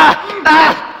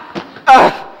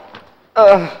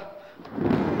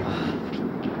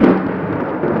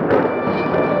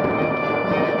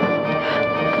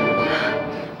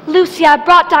 Lucy, I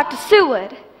brought Dr.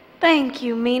 Seward. Thank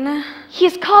you, Mina. He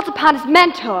has called upon his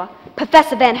mentor,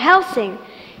 Professor Van Helsing.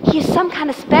 He is some kind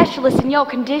of specialist in your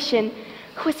condition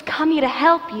who has come here to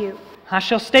help you. I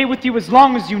shall stay with you as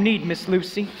long as you need, Miss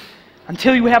Lucy.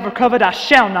 Until you have recovered, I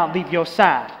shall not leave your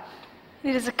side.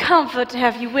 It is a comfort to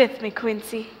have you with me,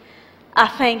 Quincy. I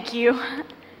thank you.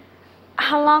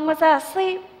 How long was I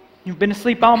asleep? You've been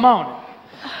asleep all morning.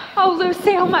 Oh,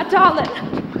 Lucy, oh, my darling.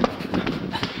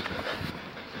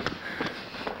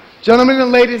 Gentlemen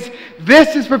and ladies,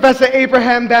 this is Professor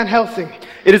Abraham Van Helsing.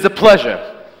 It is a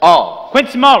pleasure. All.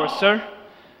 Quincy Morris, sir.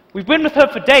 We've been with her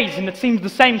for days, and it seems the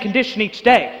same condition each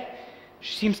day.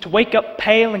 She seems to wake up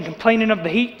pale and complaining of the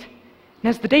heat. And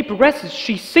as the day progresses,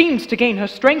 she seems to gain her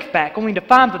strength back, only to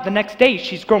find that the next day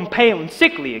she's grown pale and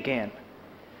sickly again.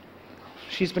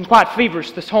 She's been quite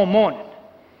feverish this whole morning.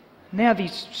 Now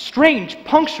these strange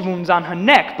puncture wounds on her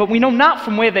neck, but we know not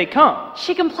from where they come.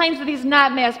 She complains of these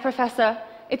nightmares, Professor.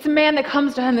 It's a man that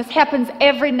comes to her, and this happens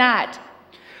every night.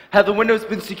 Have the windows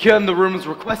been secured and the room as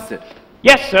requested?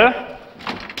 Yes, sir.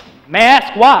 May I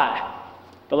ask why?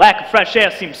 The lack of fresh air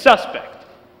seems suspect.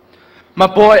 My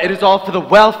boy, it is all for the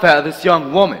welfare of this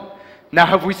young woman. Now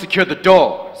have we secured the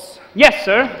doors? Yes,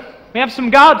 sir. We have some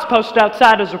guards posted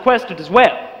outside as requested as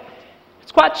well.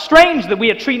 It's quite strange that we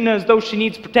are treating her as though she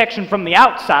needs protection from the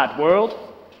outside world.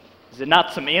 Is it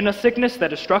not some inner sickness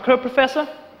that has struck her, Professor?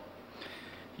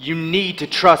 You need to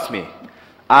trust me.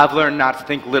 I've learned not to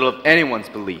think little of anyone's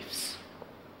beliefs,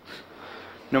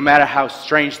 no matter how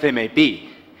strange they may be.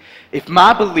 If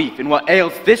my belief in what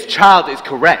ails this child is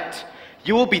correct,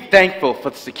 you will be thankful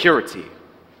for the security.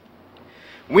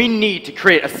 We need to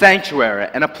create a sanctuary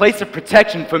and a place of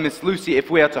protection for Miss Lucy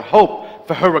if we are to hope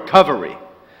for her recovery.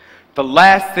 The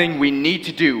last thing we need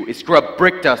to do is scrub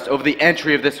brick dust over the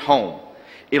entry of this home.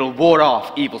 It'll ward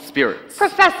off evil spirits.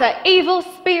 Professor, evil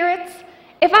spirits?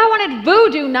 If I wanted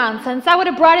voodoo nonsense, I would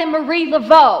have brought in Marie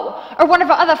Laveau or one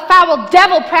of our other foul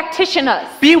devil practitioners.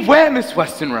 Beware, Miss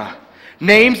Westenra.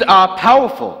 Names are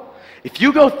powerful. If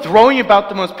you go throwing about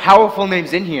the most powerful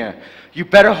names in here, you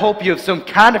better hope you have some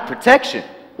kind of protection.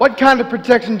 What kind of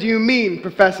protection do you mean,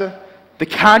 Professor? The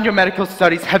kind your medical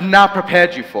studies have not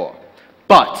prepared you for.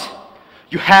 But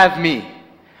you have me,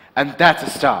 and that's a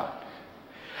start.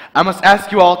 I must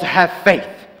ask you all to have faith.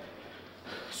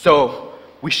 So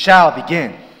we shall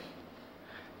begin.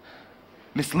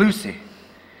 Miss Lucy,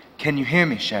 can you hear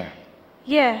me, Cher?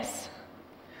 Yes.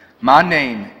 My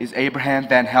name is Abraham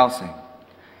Van Helsing.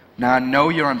 Now I know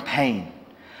you're in pain.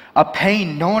 A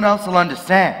pain no one else will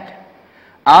understand.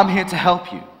 I'm here to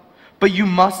help you. But you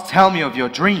must tell me of your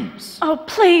dreams. Oh,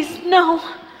 please, no.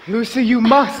 Lucy, you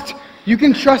must. You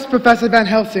can trust Professor Van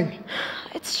Helsing.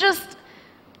 It's just,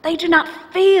 they do not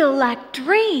feel like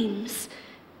dreams.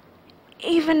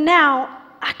 Even now,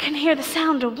 I can hear the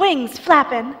sound of wings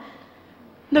flapping.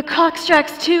 The clock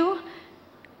strikes 2,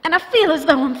 and I feel as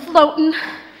though I'm floating.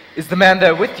 Is the man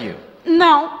there with you?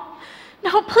 No.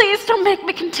 No, please don't make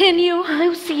me continue.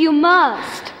 Lucy, you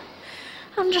must.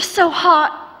 I'm just so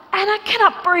hot, and I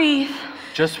cannot breathe.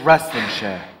 Just rest then,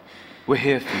 Cher. We're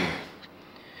here for you.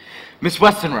 Miss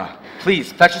Westenra,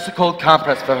 please fetch us a cold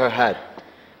compress for her head.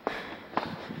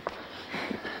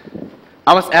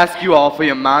 I must ask you all for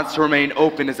your minds to remain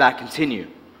open as I continue.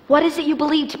 What is it you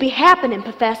believe to be happening,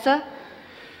 Professor?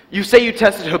 You say you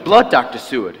tested her blood, Dr.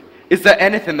 Seward. Is there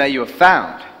anything that you have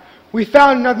found? We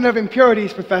found nothing of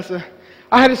impurities, Professor.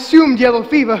 I had assumed yellow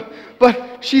fever,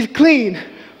 but she's clean.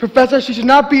 Professor, she should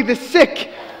not be this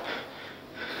sick.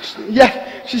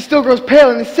 Yet, she still grows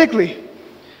pale and is sickly.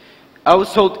 I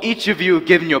was told each of you have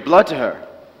given your blood to her.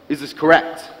 Is this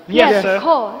correct? Yes, of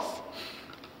course.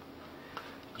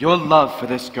 Your love for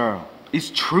this girl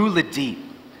is truly deep.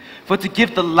 For to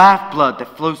give the life blood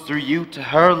that flows through you to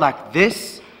her like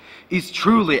this is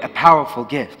truly a powerful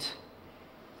gift.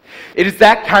 It is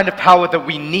that kind of power that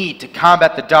we need to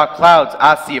combat the dark clouds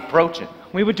I see approaching.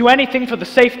 We would do anything for the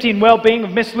safety and well-being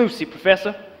of Miss Lucy,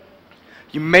 Professor.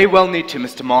 You may well need to,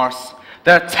 Mr. Morse.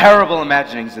 There are terrible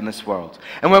imaginings in this world.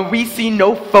 And when we see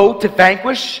no foe to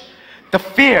vanquish, the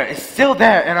fear is still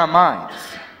there in our minds.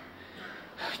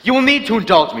 You will need to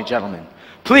indulge me, gentlemen.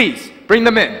 Please, bring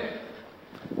them in.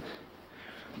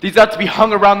 These are to be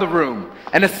hung around the room,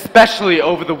 and especially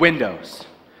over the windows.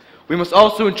 We must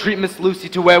also entreat Miss Lucy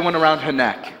to wear one around her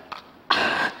neck.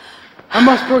 I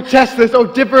must protest this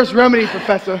odoriferous remedy,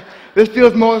 Professor. This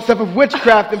feels more the stuff of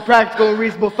witchcraft than practical and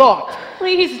reasonable thought.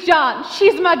 Please, John,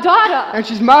 she's my daughter. And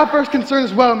she's my first concern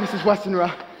as well, Mrs.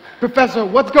 Westenra. Professor,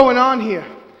 what's going on here?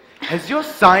 Has your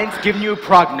science given you a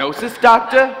prognosis,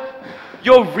 Doctor?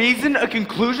 Your reason a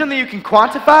conclusion that you can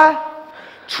quantify?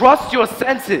 Trust your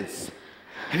senses.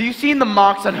 Have you seen the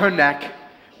marks on her neck?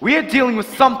 We are dealing with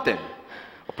something,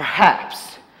 or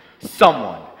perhaps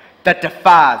someone, that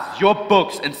defies your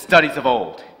books and studies of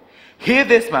old. Hear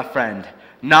this, my friend.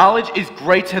 Knowledge is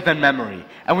greater than memory,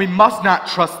 and we must not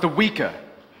trust the weaker.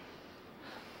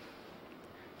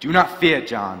 Do not fear,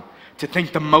 John, to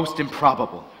think the most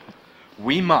improbable.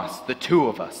 We must, the two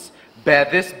of us, bear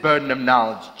this burden of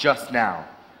knowledge just now.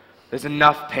 There's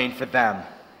enough pain for them,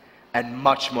 and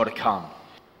much more to come.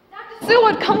 Dr.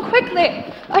 Seward, come quickly.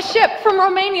 A ship from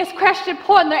Romania has crashed at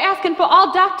port, and they're asking for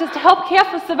all doctors to help care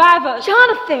for survivors.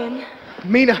 Jonathan!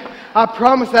 Mina, I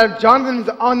promise that if Jonathan is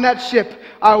on that ship,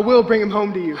 I will bring him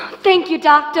home to you. Thank you,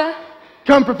 Doctor.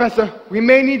 Come, Professor. We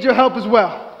may need your help as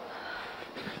well.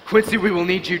 Quincy, we will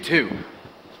need you too.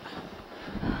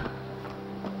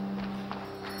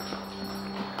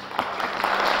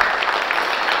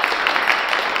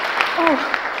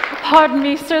 Pardon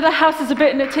me, sir. The house is a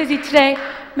bit in a tizzy today.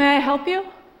 May I help you?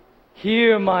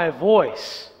 Hear my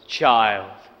voice,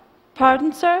 child.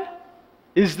 Pardon, sir?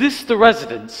 Is this the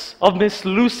residence of Miss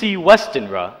Lucy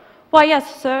Westenra? Why,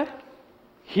 yes, sir.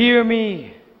 Hear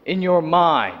me in your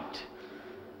mind.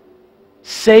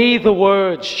 Say the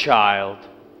words, child.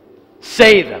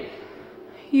 Say them.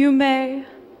 You may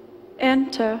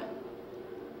enter.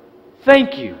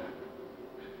 Thank you.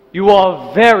 You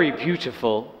are very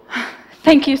beautiful.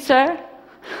 Thank you, sir.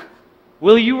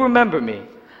 Will you remember me?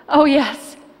 Oh,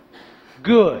 yes.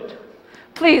 Good.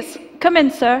 Please, come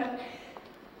in, sir.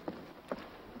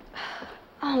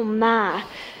 Oh, my.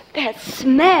 That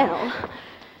smell.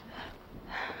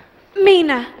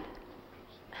 Mina,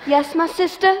 Yes, my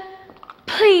sister?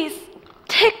 please,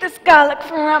 take this garlic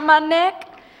from around my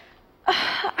neck.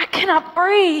 I cannot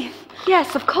breathe.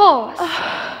 Yes, of course.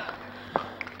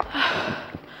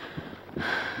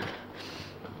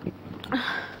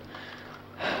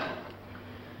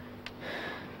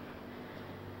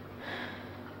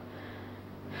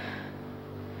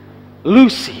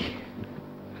 Lucy.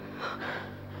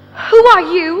 Who are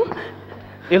you?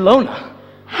 Ilona.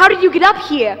 How did you get up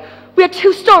here? We're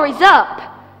 2 stories up.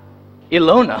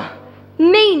 Ilona.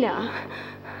 Mina.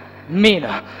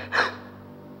 Mina.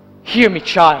 Hear me,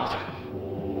 child.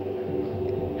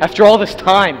 After all this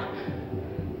time,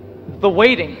 the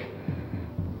waiting,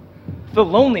 the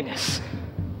loneliness,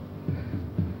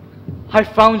 I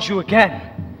found you again.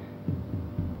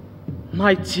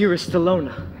 My dearest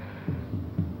Ilona.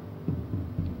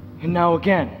 And now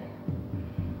again,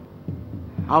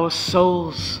 our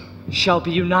souls shall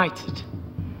be united.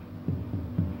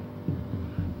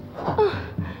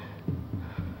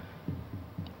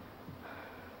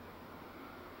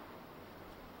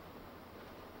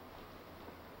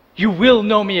 You will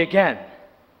know me again.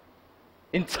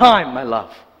 In time, my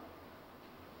love.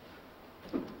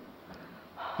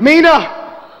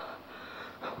 Mina!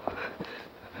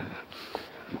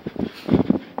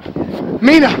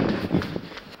 Mina!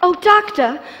 Oh,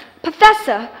 Doctor,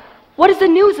 Professor, what is the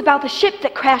news about the ship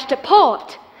that crashed at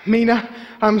port? Mina,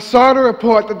 I'm sorry to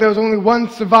report that there was only one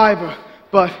survivor.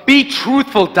 But... Be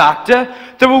truthful, Doctor.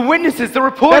 There were witnesses that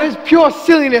reported... That is pure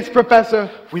silliness, Professor.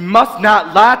 We must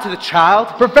not lie to the child.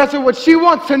 Professor, what she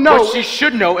wants to know... What she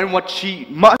should know and what she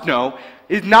must know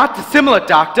is not dissimilar,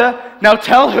 Doctor. Now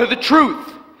tell her the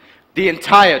truth. The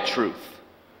entire truth.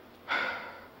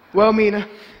 Well, Mina,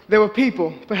 there were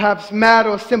people, perhaps mad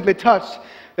or simply touched,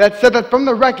 that said that from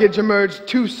the wreckage emerged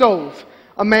two souls.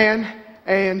 A man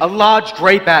and... A large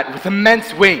gray bat with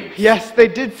immense wings. Yes, they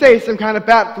did say some kind of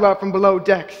bat flew out from below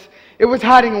decks. It was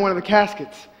hiding in one of the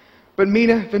caskets. But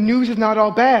Mina, the news is not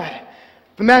all bad.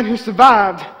 The man who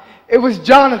survived, it was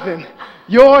Jonathan.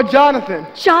 Your Jonathan.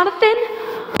 Jonathan?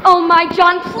 Oh my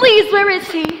John, please, where is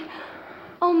he?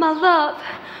 Oh my love,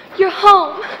 you're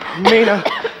home. Mina.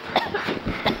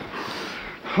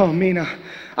 Oh, Mina,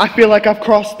 I feel like I've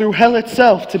crossed through hell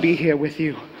itself to be here with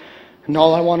you. And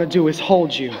all I want to do is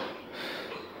hold you.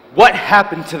 What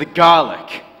happened to the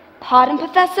garlic? Pardon,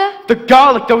 Professor? The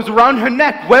garlic that was around her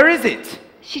neck, where is it?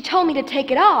 She told me to take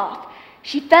it off.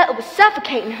 She felt it was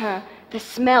suffocating her. The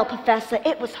smell, Professor,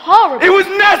 it was horrible. It was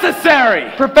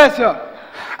necessary! Professor!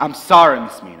 I'm sorry,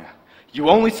 Miss Mina. You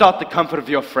only sought the comfort of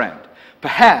your friend.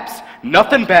 Perhaps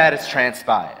nothing bad has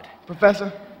transpired.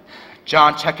 Professor?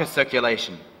 John, check her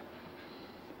circulation.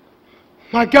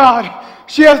 My God,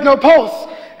 she has no pulse.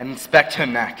 And inspect her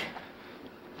neck.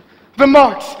 The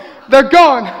marks, they're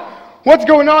gone. What's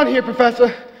going on here,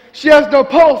 Professor? She has no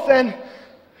pulse and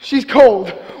she's cold.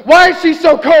 Why is she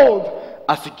so cold?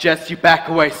 I suggest you back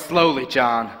away slowly,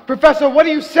 John. Professor, what are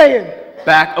you saying?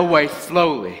 Back away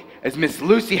slowly, as Miss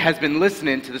Lucy has been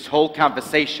listening to this whole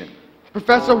conversation.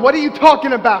 Professor, what are you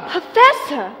talking about?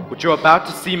 Professor! What you're about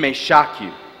to see may shock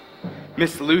you.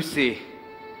 Miss Lucy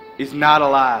is not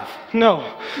alive.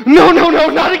 No. No, no, no,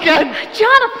 not again!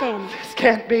 Jonathan! This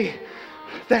can't be.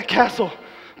 That castle.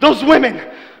 Those women.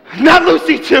 Not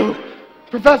Lucy, too.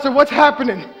 Professor, what's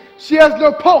happening? She has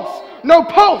no pulse. No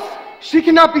pulse! She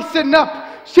cannot be sitting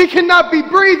up. She cannot be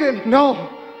breathing. No.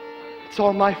 It's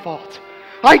all my fault.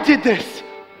 I did this.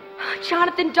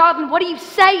 Jonathan, darling, what are you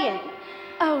saying?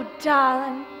 Oh,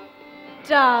 darling,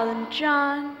 darling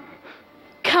John,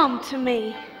 come to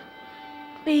me.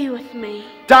 Be with me.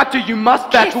 Doctor, you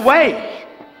must back away.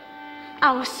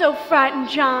 I was so frightened,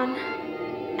 John,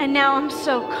 and now I'm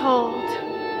so cold.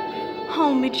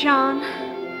 Hold me, John.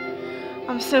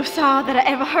 I'm so sorry that I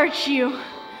ever hurt you.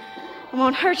 I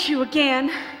won't hurt you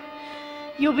again.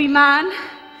 You'll be mine,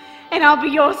 and I'll be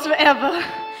yours forever.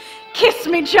 Kiss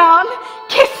me, John.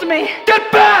 Kiss me.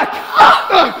 Get back!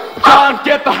 John,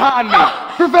 get behind me.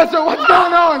 Professor, what's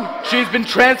going on? She's been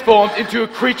transformed into a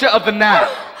creature of the night.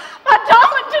 My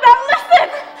darling, do not listen.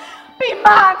 Be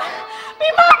mine.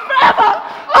 Be mine forever.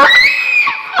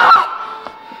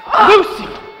 Lucy!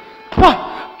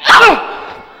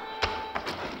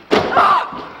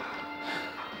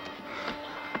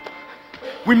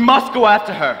 We must go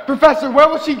after her. Professor, where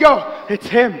will she go? It's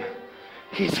him.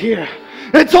 He's here.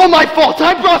 It's all my fault.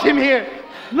 I brought him here.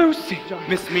 Lucy.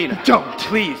 Miss Mina, don't.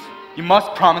 Please, you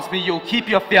must promise me you'll keep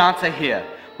your fiancé here.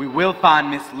 We will find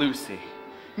Miss Lucy.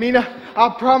 Mina, I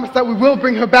promise that we will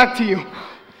bring her back to you.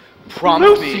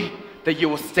 Promise me that you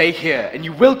will stay here, and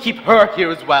you will keep her here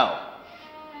as well.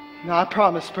 No, I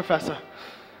promise, Professor.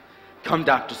 Come,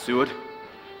 Dr. Seward.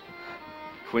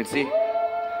 Quincy.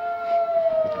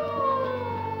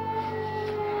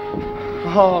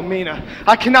 Oh, Mina,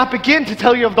 I cannot begin to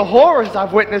tell you of the horrors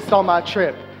I've witnessed on my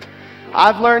trip.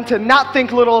 I've learned to not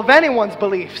think little of anyone's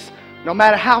beliefs, no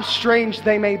matter how strange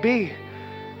they may be.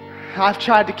 I've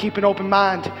tried to keep an open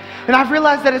mind, and I've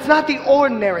realized that it's not the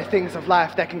ordinary things of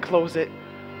life that can close it,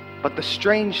 but the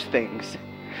strange things,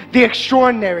 the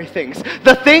extraordinary things,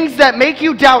 the things that make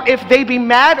you doubt if they be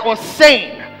mad or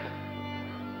sane.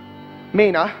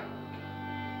 Mina,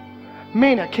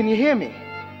 can you hear me?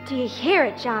 Do you hear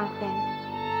it, Jonathan?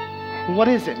 What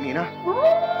is it, Mina?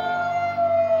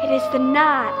 It is the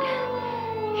night.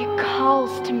 It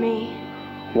calls to me.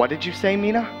 What did you say,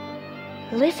 Mina?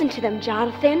 Listen to them,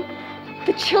 Jonathan.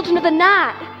 The children of the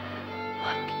night.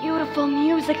 What beautiful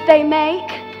music they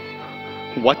make.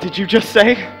 What did you just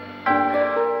say?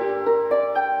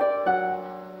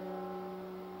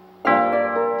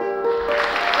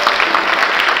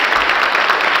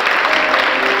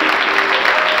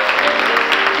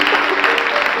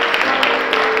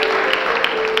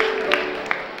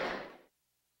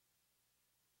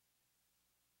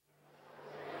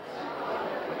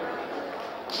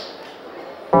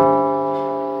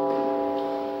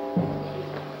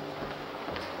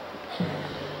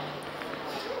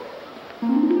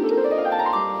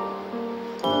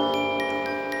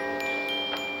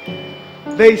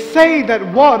 They say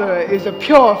that water is a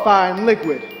purifying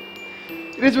liquid.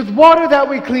 It is with water that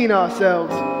we clean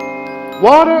ourselves.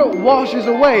 Water washes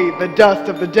away the dust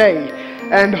of the day,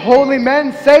 and holy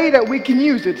men say that we can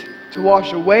use it to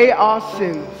wash away our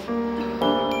sins.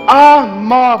 I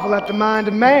marvel at the mind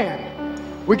of man.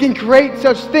 We can create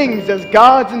such things as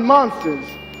gods and monsters.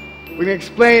 We can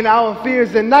explain our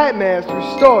fears and nightmares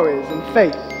through stories and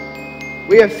faith.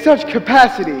 We have such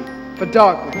capacity for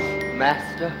darkness.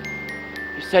 Master,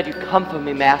 you said you'd come for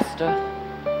me, Master.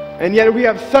 And yet we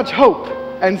have such hope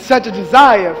and such a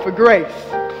desire for grace.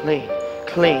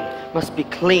 Clean, must be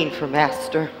clean for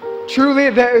Master.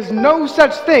 Truly, there is no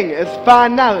such thing as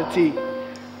finality.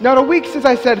 Not a week since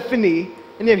I said fini,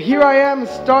 and yet here I am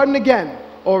starting again,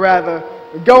 or rather,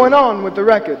 going on with the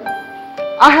record.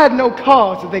 I had no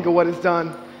cause to think of what is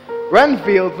done.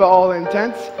 Renfield, for all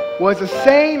intents, was as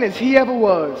sane as he ever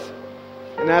was.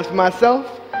 And as for myself,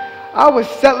 I was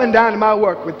settling down to my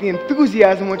work with the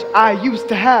enthusiasm which I used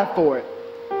to have for it,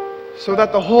 so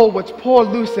that the hole which poor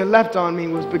Lucy left on me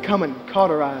was becoming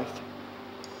cauterized.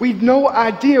 We'd no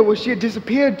idea where she had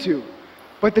disappeared to,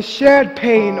 but the shared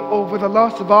pain over the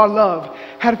loss of our love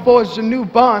had forged a new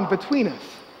bond between us.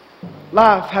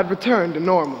 Life had returned to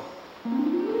normal.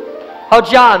 Oh,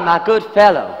 John, my good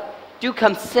fellow, do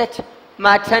come sit.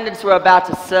 My attendants were about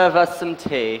to serve us some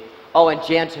tea. Oh, and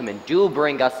gentlemen, do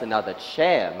bring us another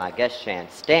chair. My guest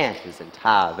shan't stand his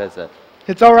entire visit.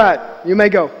 It's all right. You may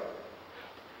go.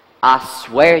 I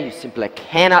swear you simply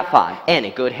cannot find any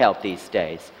good help these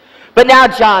days. But now,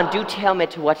 John, do tell me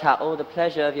to what I owe the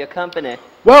pleasure of your company.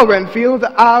 Well, Renfield,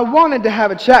 I wanted to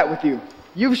have a chat with you.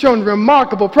 You've shown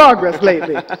remarkable progress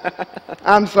lately.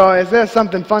 I'm sorry, is there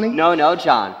something funny? No,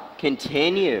 John.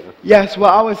 Continue. Yes,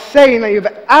 well, I was saying that you've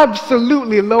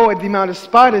absolutely lowered the amount of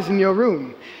spiders in your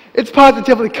room. It's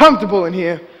positively comfortable in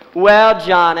here. Well,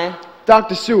 Johnny.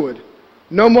 Dr. Seward,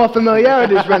 no more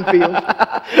familiarities, Renfield.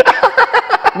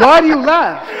 Why do you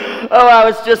laugh? Oh, I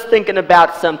was just thinking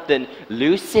about something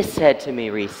Lucy said to me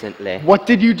recently. What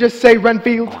did you just say,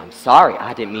 Renfield? Oh, I'm sorry.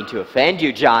 I didn't mean to offend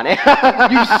you, Johnny.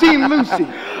 You've seen Lucy.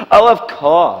 Oh, of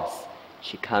course.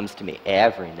 She comes to me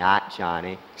every night,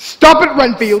 Johnny. Stop it,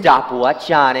 Renfield. Stop what,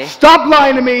 Johnny? Stop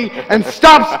lying to me and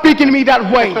stop speaking to me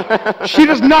that way. She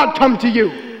does not come to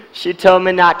you. She told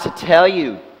me not to tell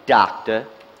you, Doctor.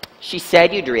 She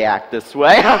said you'd react this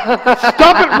way.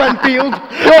 Stop it, Renfield.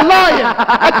 You're lying.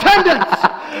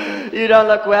 Attendance. You don't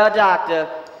look well, Doctor.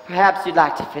 Perhaps you'd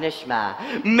like to finish my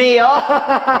meal.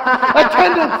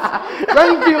 Attendance.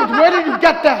 Renfield, where did you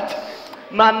get that?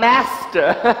 My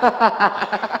master.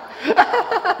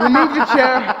 Remove the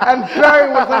chair and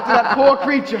bury what's left of that poor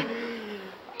creature.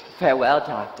 Farewell,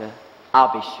 Doctor.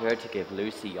 I'll be sure to give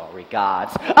Lucy your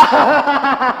regards.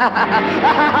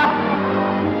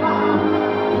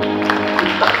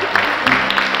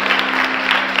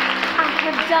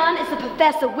 Done as the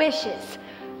professor wishes,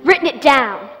 written it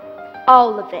down,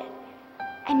 all of it.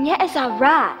 And yet as I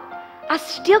write, I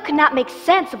still cannot make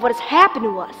sense of what has happened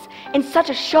to us in such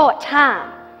a short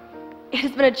time. It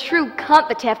has been a true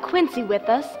comfort to have Quincy with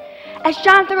us, as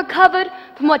Jonathan recovered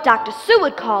from what Dr.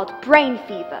 Seward called brain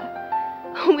fever.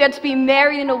 We are to be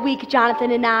married in a week,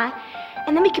 Jonathan and I,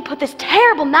 and then we can put this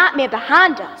terrible nightmare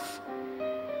behind us.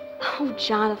 Oh,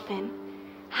 Jonathan,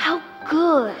 how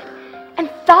good and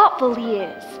thoughtful he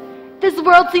is. This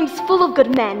world seems full of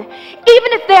good men, even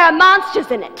if there are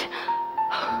monsters in it.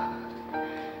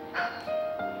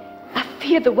 I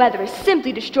fear the weather has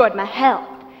simply destroyed my health.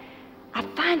 I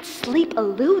find sleep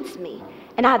eludes me,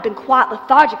 and I have been quite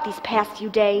lethargic these past few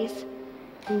days.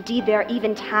 Indeed, there are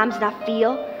even times when I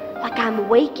feel like I'm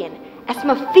awakened as from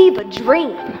a fever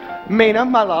dream. Mina,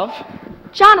 my love.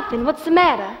 Jonathan, what's the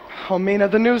matter? Oh, Mina,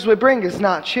 the news we bring is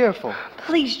not cheerful.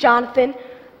 Please, Jonathan.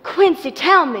 Quincy,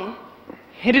 tell me.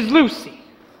 It is Lucy.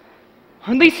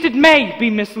 At least it may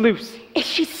be Miss Lucy. Is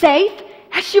she safe?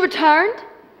 Has she returned?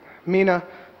 Mina,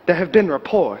 there have been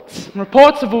reports.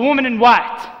 Reports of a woman in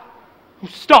white who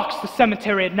stalks the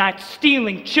cemetery at night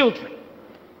stealing children.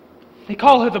 They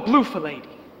call her the Bloofer Lady.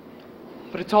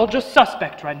 But it's all just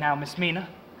suspect right now, Miss Mina.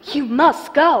 You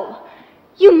must go.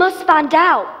 You must find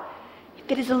out.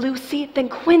 If it is a Lucy, then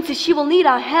Quincy, she will need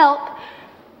our help.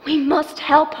 We must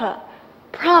help her.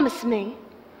 Promise me.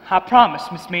 I promise,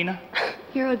 Miss Mina.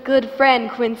 You're a good friend,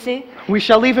 Quincy. We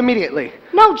shall leave immediately.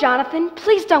 No, Jonathan,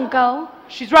 please don't go.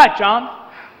 She's right, John.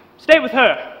 Stay with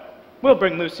her. We'll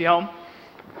bring Lucy home.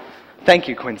 Thank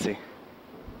you, Quincy.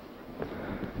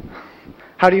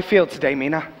 How do you feel today,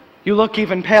 Mina? You look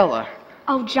even paler.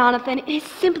 Oh, Jonathan, it is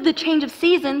simply the change of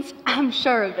seasons. I'm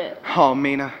sure of it. Oh,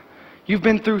 Mina, you've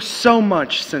been through so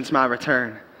much since my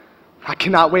return. I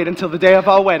cannot wait until the day of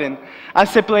our wedding. I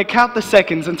simply count the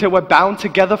seconds until we're bound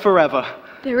together forever.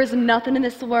 There is nothing in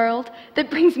this world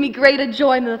that brings me greater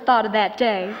joy than the thought of that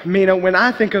day. Mina, when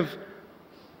I think of...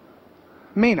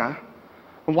 Mina,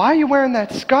 why are you wearing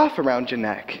that scarf around your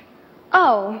neck?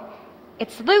 Oh,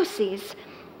 it's Lucy's.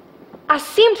 I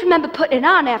seem to remember putting it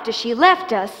on after she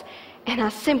left us, and I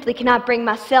simply cannot bring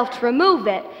myself to remove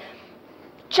it.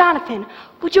 Jonathan,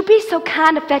 would you be so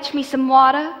kind to fetch me some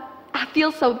water? I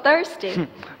feel so thirsty.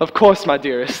 Of course, my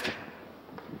dearest.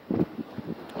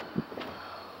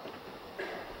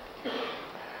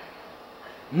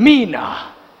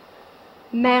 Mina!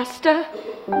 Master?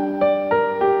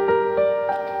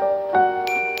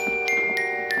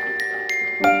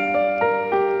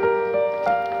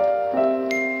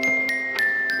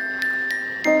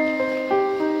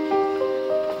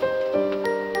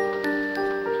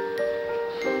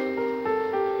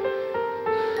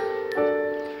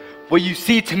 What you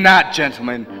see tonight,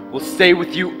 gentlemen, will stay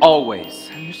with you always.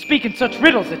 You speak in such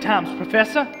riddles at times,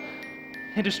 Professor.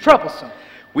 It is troublesome.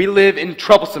 We live in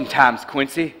troublesome times,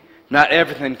 Quincy. Not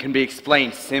everything can be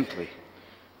explained simply.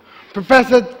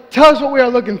 Professor, tell us what we are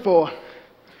looking for.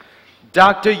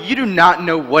 Doctor, you do not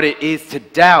know what it is to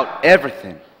doubt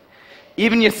everything.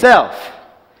 Even yourself.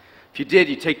 If you did,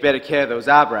 you'd take better care of those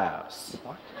eyebrows.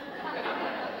 What?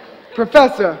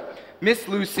 Professor. Miss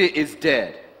Lucy is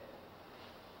dead.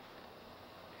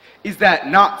 Is that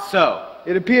not so?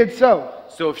 It appeared so.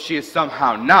 So if she is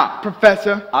somehow not,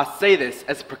 Professor, I say this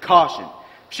as a precaution.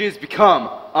 She has become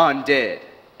undead.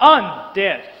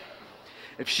 Undead?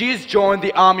 If she has joined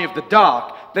the army of the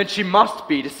dark, then she must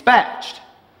be dispatched.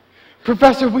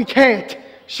 Professor, we can't.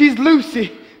 She's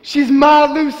Lucy. She's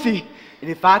my Lucy.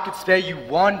 And if I could spare you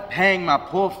one pang, my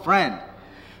poor friend,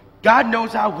 God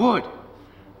knows I would.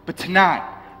 But tonight,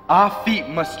 our feet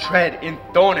must tread in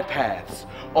thorny paths,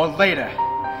 or later,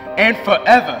 and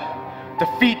forever, the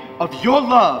feet of your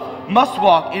love must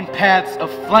walk in paths of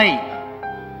flame.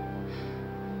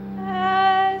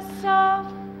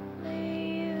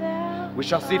 We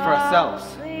shall see for ourselves.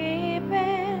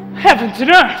 Heavens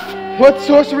and earth! What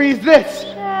sorcery is this?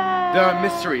 There are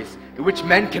mysteries in which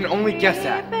men can only guess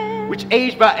at, which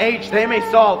age by age they may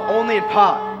solve only in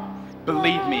part.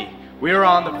 Believe me, we are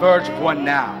on the verge of one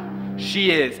now.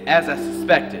 She is, as I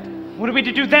suspected. What are we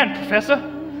to do then, Professor?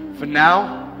 For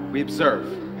now, we observe.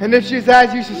 And if she's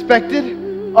as you suspected,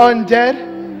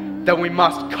 undead? Then we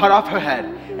must cut off her head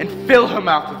and fill her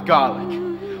mouth with garlic.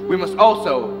 We must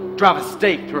also drive a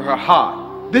stake through her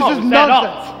heart. This is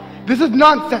nonsense. This is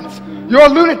nonsense. You're a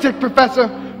lunatic, Professor.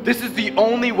 This is the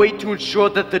only way to ensure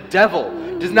that the devil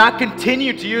does not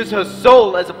continue to use her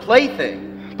soul as a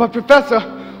plaything. But Professor,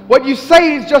 what you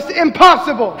say is just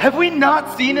impossible. Have we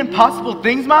not seen impossible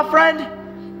things, my friend?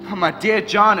 Oh, my dear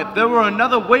John, if there were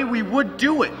another way, we would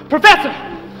do it. Professor!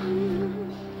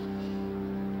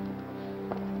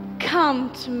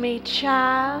 Come to me,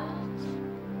 child.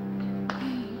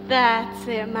 That's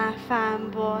it, my fine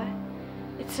boy.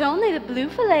 It's only the blue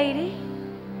lady.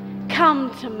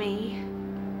 Come to me.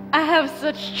 I have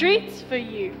such treats for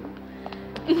you.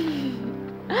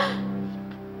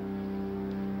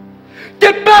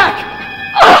 Get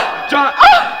back! John!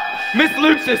 Miss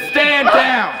Lucy, stand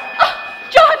down!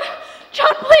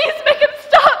 John, please make him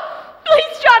stop!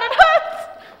 Please, John, it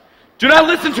hurts! Do not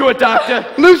listen to her, Doctor!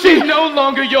 Lucy! She's no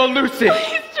longer your Lucy!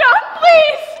 Please, John,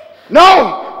 please!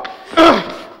 No!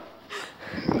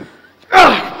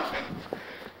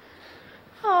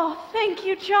 Oh, thank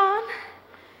you, John.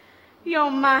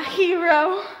 You're my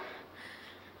hero.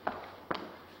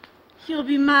 You'll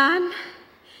be mine,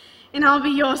 and I'll be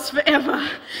yours forever.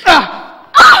 John!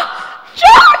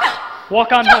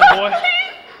 Walk on home, boy.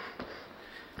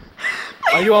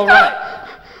 Are you all right?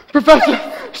 Professor,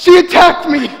 she attacked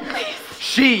me.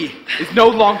 She is no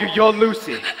longer your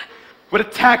Lucy. What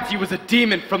attacked you was a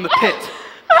demon from the pit.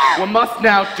 One must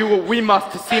now do what we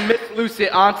must to see Miss Lucy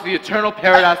onto the eternal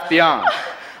paradise beyond.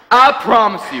 I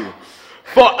promise you,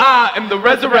 for I am the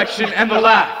resurrection and the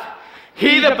life.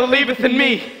 He that believeth in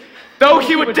me, though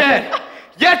he were dead,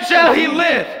 yet shall he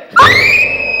live.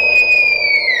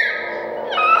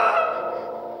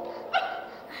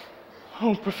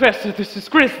 Oh, Professor, this is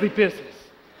grisly business.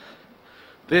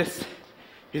 This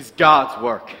is God's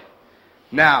work.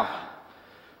 Now,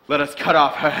 let us cut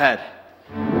off her head.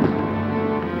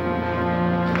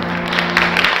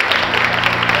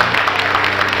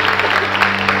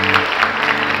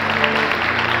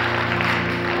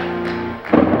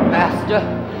 Master,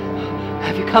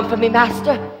 have you come for me,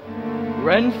 Master?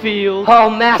 Renfield. Oh,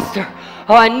 Master.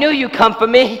 Oh, I knew you'd come for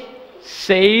me.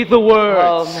 Say the words.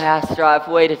 Oh, Master, I've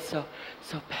waited so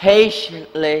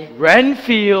patiently.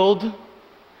 Renfield.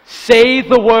 Say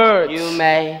the words. You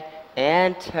may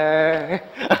Enter.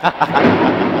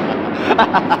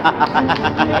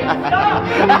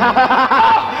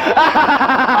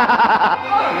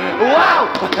 Wow!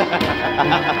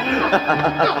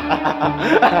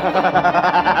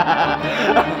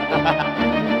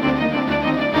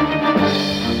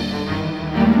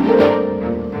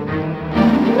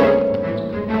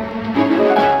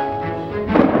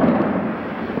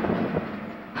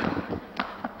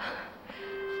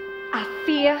 I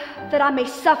fear that I may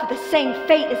suffer the same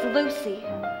fate as Lucy.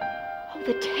 Oh,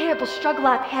 the terrible struggle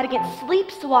I've had against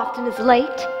sleep so often is late.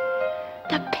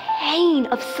 The pain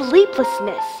of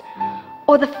sleeplessness,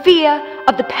 or the fear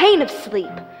of the pain of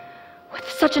sleep, with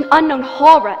such an unknown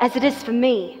horror as it is for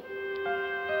me.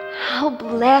 How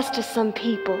blessed are some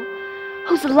people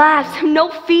whose lives have no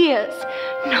fears,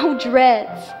 no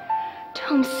dreads, to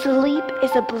whom sleep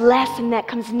is a blessing that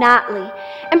comes nightly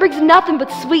and brings nothing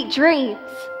but sweet dreams.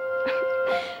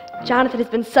 Jonathan has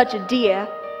been such a dear.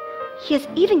 He has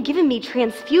even given me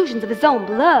transfusions of his own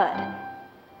blood.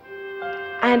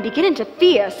 I am beginning to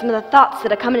fear some of the thoughts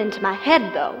that are coming into my head,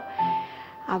 though.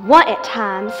 I want at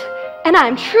times, and I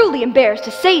am truly embarrassed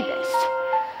to say this,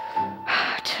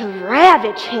 to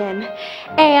ravage him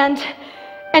and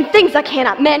things I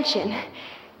cannot mention.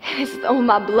 It is as though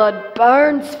my blood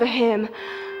burns for him.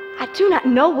 I do not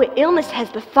know what illness has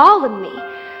befallen me,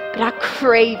 but I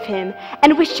crave him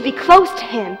and wish to be close to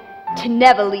him, to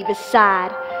never leave his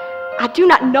side. I do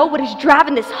not know what is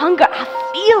driving this hunger I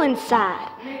feel inside.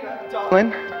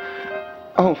 Darling?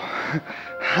 Oh,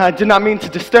 I did not mean to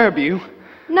disturb you.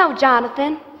 No,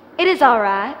 Jonathan. It is all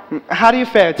right. How do you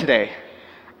fare today?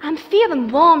 I'm feeling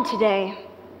warm today.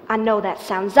 I know that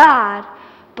sounds odd,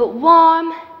 but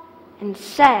warm and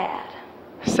sad.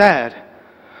 Sad?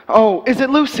 Oh, is it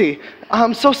Lucy?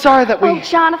 I'm so sorry that we... Oh,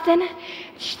 Jonathan,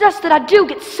 it's just that I do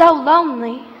get so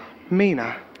lonely.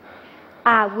 Mina.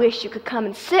 I wish you could come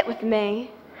and sit with me.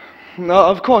 No,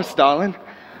 of course, darling.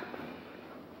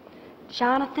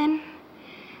 Jonathan,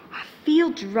 I feel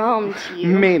drawn to you.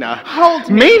 Mina. Hold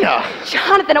me. Mina!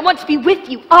 Jonathan, I want to be with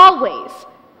you always.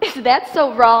 Is that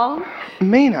so wrong?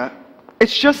 Mina,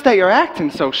 it's just that you're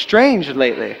acting so strange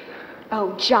lately.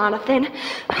 Oh, Jonathan.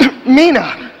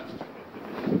 Mina!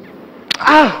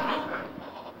 Ah!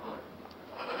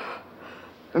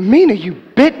 Mina, you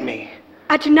bit me.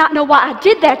 I do not know why I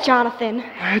did that, Jonathan.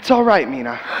 It's all right,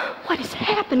 Mina. What is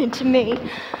happening to me?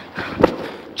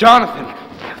 Jonathan!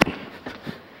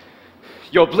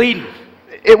 You're bleeding.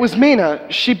 It was Mina.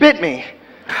 She bit me.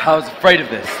 I was afraid of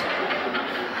this.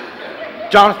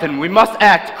 Jonathan, we must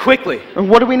act quickly.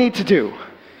 What do we need to do?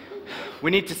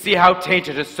 We need to see how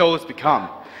tainted her soul has become.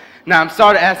 Now, I'm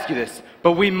sorry to ask you this,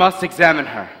 but we must examine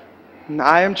her.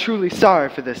 I am truly sorry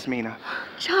for this, Mina.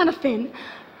 Jonathan,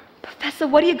 Professor,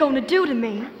 what are you going to do to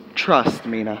me? Trust,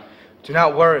 Mina. Do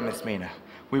not worry, Miss Mina.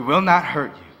 We will not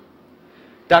hurt you.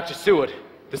 Dr. Seward,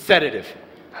 the sedative.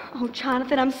 Oh,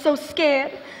 Jonathan, I'm so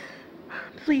scared.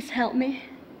 Please help me.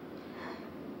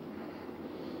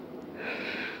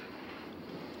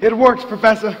 It worked,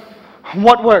 Professor.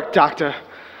 What worked, Doctor?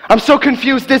 I'm so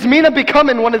confused. Is Mina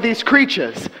becoming one of these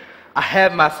creatures? I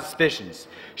have my suspicions.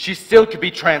 She still could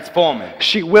be transforming.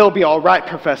 She will be all right,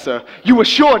 Professor. You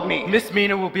assured me. Miss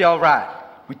Mina will be all right.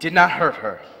 We did not hurt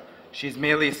her. She is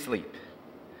merely asleep.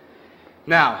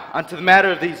 Now, onto the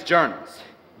matter of these journals.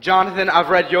 Jonathan, I've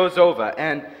read yours over,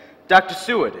 and Dr.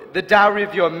 Seward, the diary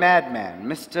of your madman,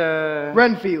 Mr.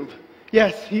 Renfield.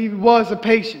 Yes, he was a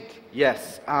patient.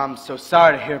 Yes, I'm so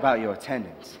sorry to hear about your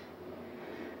attendance.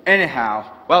 Anyhow,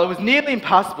 while it was nearly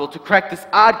impossible to crack this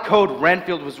odd code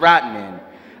Renfield was writing in,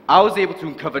 I was able to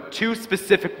uncover two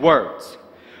specific words.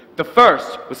 The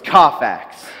first was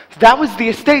Carfax. That was the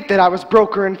estate that I was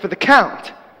brokering for the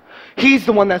Count. He's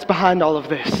the one that's behind all of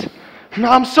this.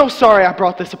 I'm so sorry I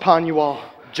brought this upon you all.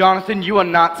 Jonathan, you are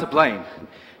not to blame.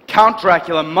 Count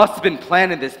Dracula must have been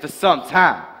planning this for some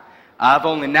time. I've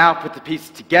only now put the pieces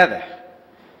together.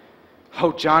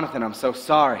 Oh, Jonathan, I'm so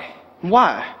sorry.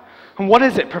 Why? What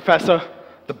is it, Professor?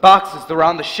 The boxes that were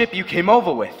on the ship you came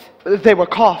over with. They were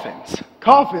coffins.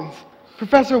 Coffins?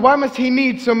 Professor, why must he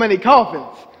need so many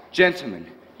coffins? Gentlemen,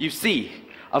 you see,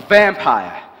 a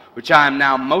vampire, which I am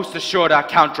now most assured our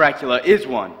Count Dracula is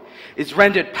one, is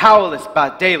rendered powerless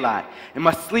by daylight and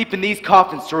must sleep in these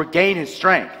coffins to regain his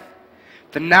strength.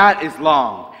 The night is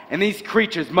long, and these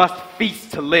creatures must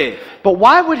feast to live. But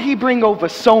why would he bring over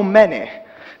so many?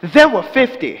 There were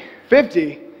 50.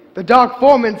 50? The Dark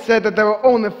Foreman said that there were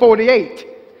only 48.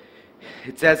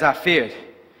 It's as I feared.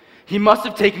 He must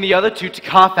have taken the other two to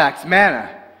Carfax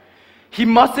Manor. He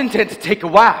must intend to take a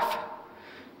wife.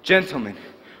 Gentlemen,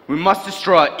 we must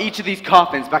destroy each of these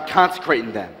coffins by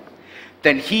consecrating them.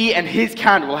 then he and his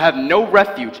kind will have no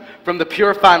refuge from the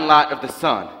purifying light of the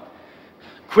sun.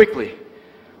 Quickly,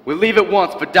 we leave at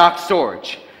once for dark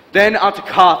storage, then onto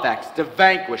Carfax to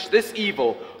vanquish this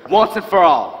evil once and for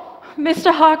all.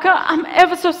 Mr. Harker, I'm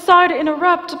ever so sorry to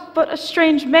interrupt, but a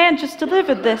strange man just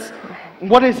delivered this.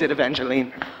 What is it,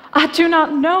 Evangeline? I do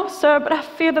not know, sir, but I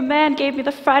fear the man gave me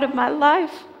the fright of my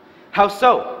life. How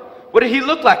so? What did he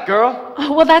look like, girl?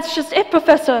 Oh, well, that's just it,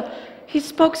 Professor. He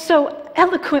spoke so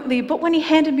eloquently, but when he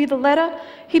handed me the letter,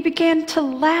 he began to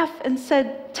laugh and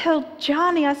said, "Tell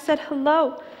Johnny I said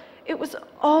hello." It was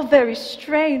all very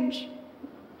strange.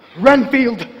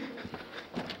 Renfield!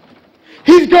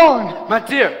 He's gone! My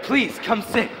dear, please, come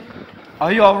sit.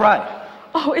 Are you all right?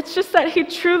 Oh, it's just that he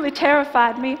truly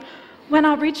terrified me. When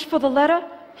I reached for the letter,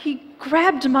 he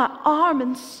grabbed my arm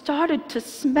and started to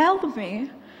smell me.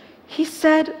 He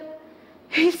said,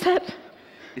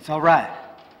 It's all right.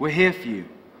 We're here for you.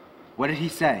 What did he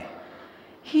say?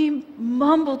 He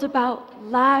mumbled about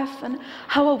life and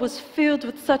how I was filled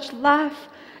with such life,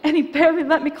 and he barely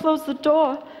let me close the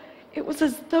door. It was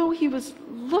as though he was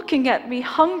looking at me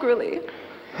hungrily.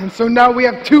 And so now we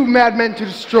have 2 madmen to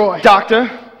destroy.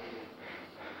 Doctor,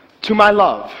 to my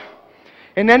love,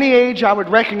 in any age I would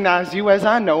recognize you as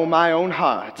I know my own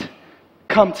heart.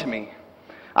 Come to me.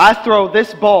 I throw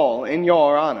this ball in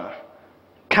your honor.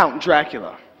 Count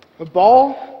Dracula. A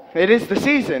ball? It is the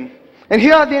season, and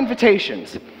here are the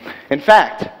invitations. In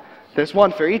fact, there's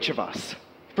one for each of us.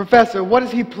 Professor, what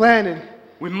is he planning?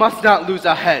 We must not lose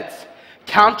our heads.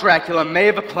 Count Dracula may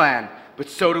have a plan, but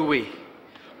so do we.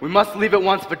 We must leave at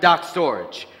once for dark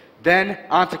storage, then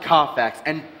on to Carfax,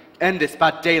 and end this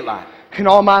by daylight. In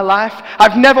all my life,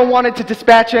 I've never wanted to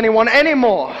dispatch anyone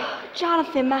anymore.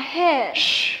 Jonathan, my head.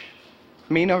 Shh.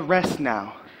 Mina, rest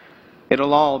now.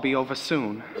 It'll all be over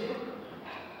soon.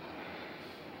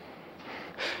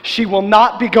 She will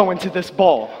not be going to this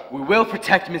ball. We will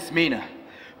protect Miss Mina,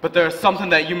 but there is something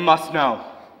that you must know.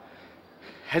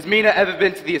 Has Mina ever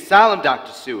been to the asylum,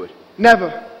 Dr. Seward? Never.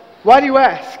 Why do you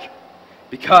ask?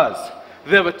 Because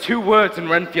there were 2 words in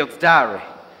Renfield's diary.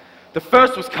 The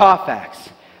first was Carfax,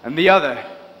 and the other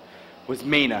was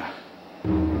Mina.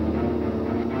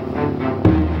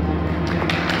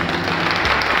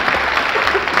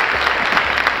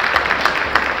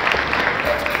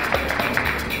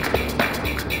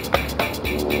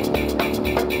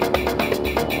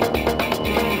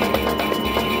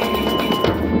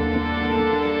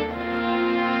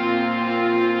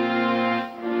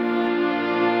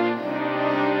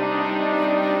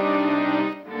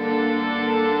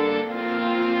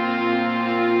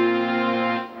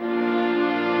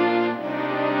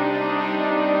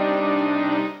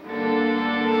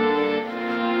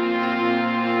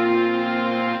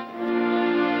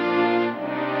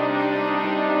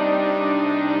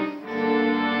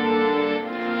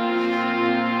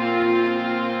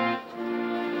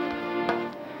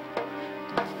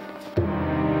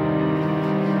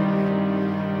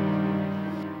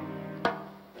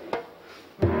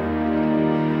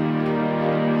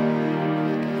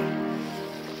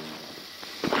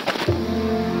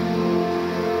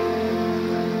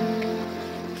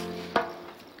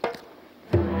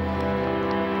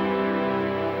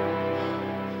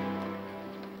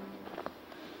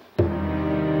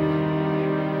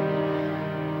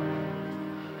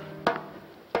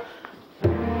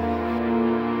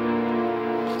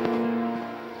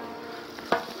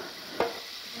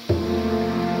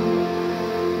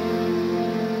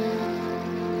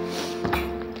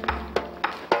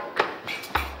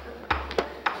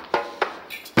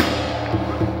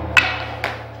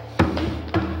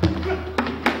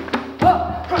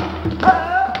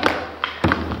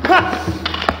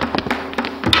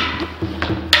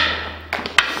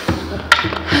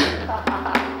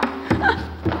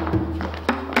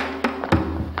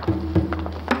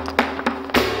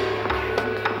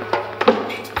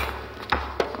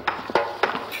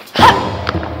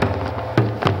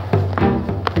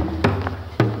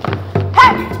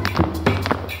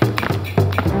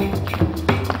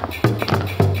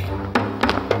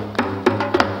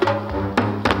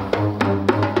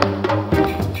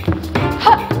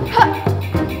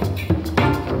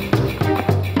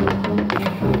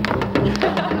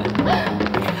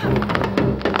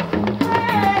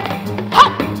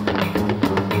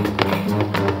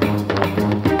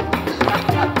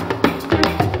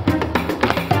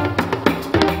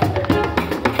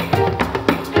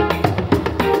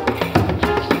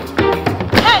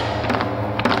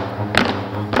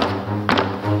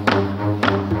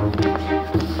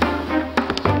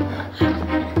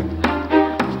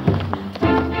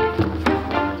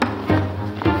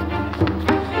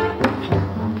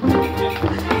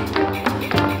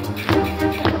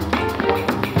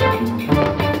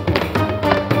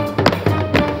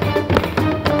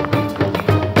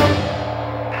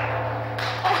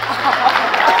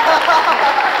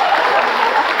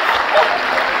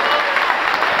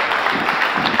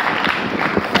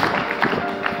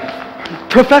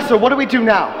 Professor, what do we do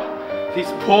now?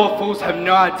 These poor fools have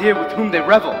no idea with whom they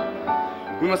revel.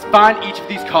 We must find each of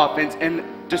these coffins and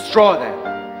destroy them.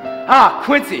 Ah,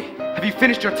 Quincy, have you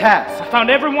finished your task? I found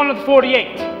every one of the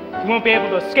 48. You won't be able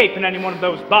to escape in any one of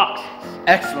those boxes.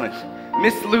 Excellent.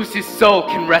 Miss Lucy's soul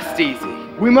can rest easy.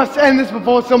 We must end this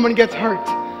before someone gets hurt.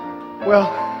 Well,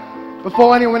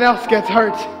 before anyone else gets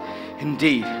hurt.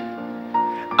 Indeed.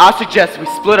 I suggest we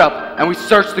split up and we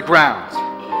search the grounds.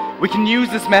 We can use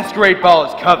this masquerade ball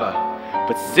as cover,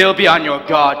 but still be on your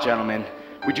guard, gentlemen.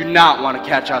 We do not want to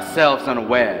catch ourselves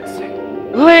unawares.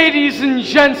 Ladies and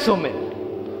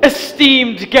gentlemen,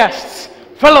 esteemed guests,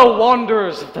 fellow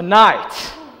wanderers of the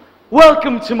night,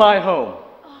 welcome to my home.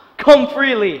 Come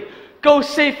freely, go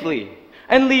safely,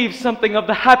 and leave something of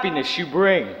the happiness you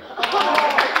bring.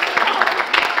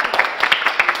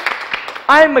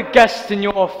 I am a guest in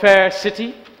your fair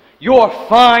city, your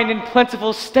fine and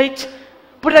plentiful state,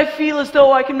 but I feel as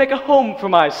though I can make a home for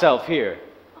myself here.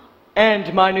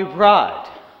 And my new bride.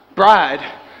 Bride?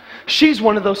 She's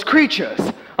one of those creatures,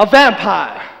 a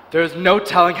vampire. There is no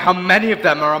telling how many of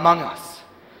them are among us.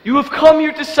 You have come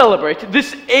here to celebrate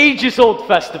this ages-old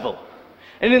festival.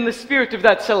 And in the spirit of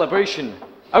that celebration,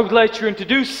 I would like to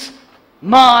introduce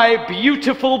my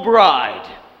beautiful bride.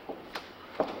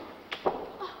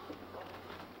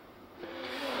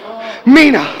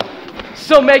 Mina!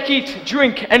 So make, eat,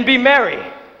 drink, and be merry.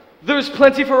 There's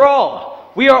plenty for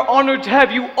all. We are honored to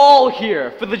have you all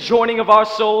here for the joining of our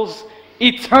souls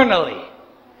eternally.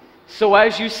 So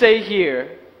as you say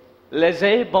here,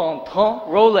 laissez bon temps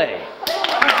rouler.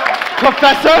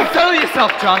 Professor! Settle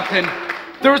yourself, Jonathan.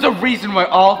 There is a reason why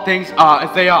all things are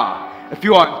as they are. If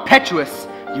you are impetuous,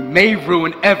 you may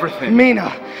ruin everything.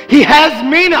 Mina! He has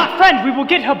Mina! Friend, we will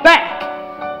get her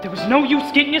back. There was no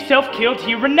use getting yourself killed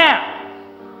here and now.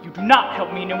 You do not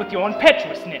help Mina with your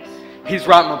impetuousness. He's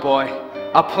right, my boy.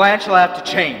 Our plan shall have to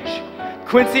change.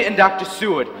 Quincy and Dr.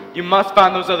 Seward, you must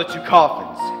find those other 2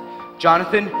 coffins.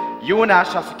 Jonathan, you and I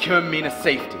shall secure Mina's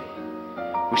safety.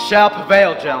 We shall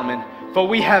prevail, gentlemen, for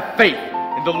we have faith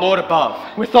in the Lord above.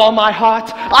 With all my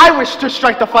heart, I wish to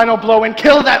strike the final blow and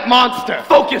kill that monster.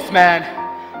 Focus, man.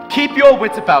 Keep your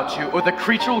wits about you, or the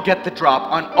creature will get the drop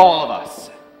on all of us.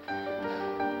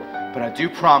 But I do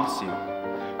promise you,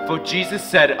 for Jesus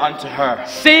said unto her,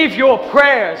 Save your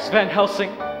prayers, Van Helsing,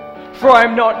 for I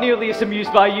am not nearly as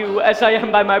amused by you as I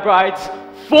am by my bride's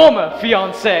former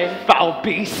fiancé. Foul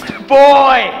beast.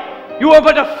 Boy, you are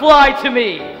but a fly to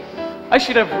me. I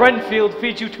should have Renfield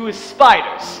feed you to his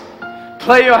spiders.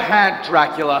 Play your hand,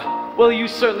 Dracula. Well, you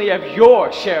certainly have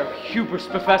your share of hubris,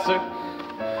 Professor.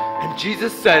 And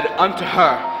Jesus said unto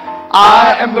her,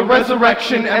 I am the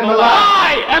resurrection and the life.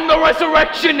 I am the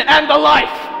resurrection and the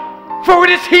life. For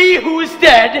it is he who is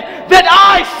dead that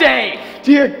I save.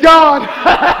 Dear God!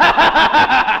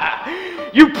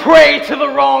 You pray to the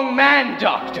wrong man,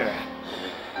 Doctor.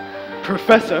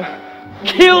 Professor,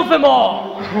 kill them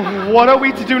all. What are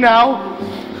we to do now?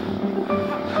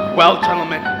 Well,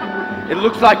 gentlemen, it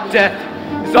looks like death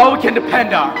is all we can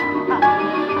depend on.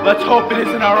 Let's hope it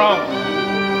isn't our own.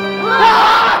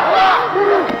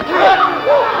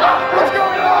 What's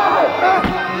going on?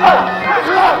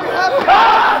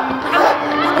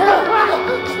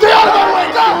 Stay out of my way,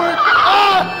 Stewart!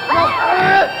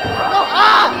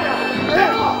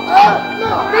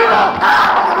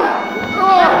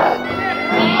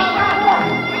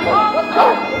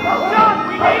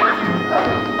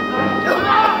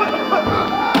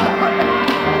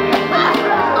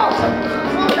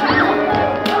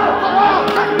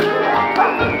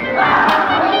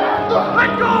 Let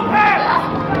go of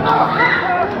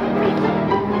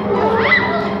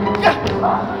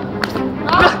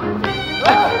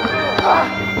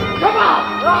Come on!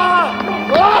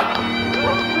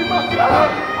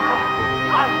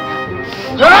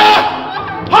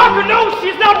 Harper knows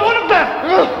she's not one of them!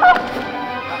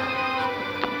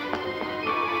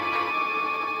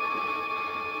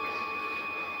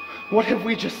 What have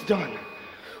we just done?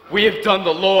 We have done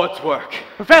the Lord's work.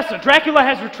 Professor, Dracula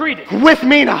has retreated. With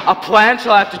Mina! Our plan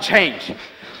shall have to change.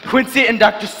 Quincy and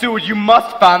Dr. Seward, you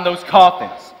must find those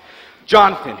coffins.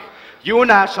 Jonathan, you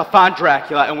and I shall find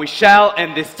Dracula, and we shall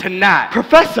end this tonight.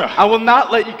 Professor! I will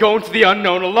not let you go into the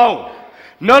unknown alone.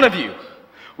 None of you.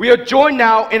 We are joined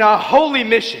now in our holy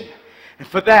mission. And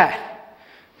for that,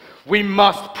 we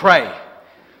must pray.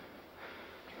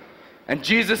 And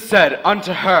Jesus said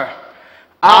unto her,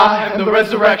 I am the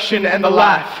resurrection and the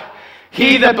life.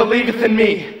 He that believeth in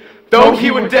me, though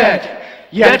he were dead,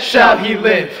 yet shall he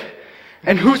live.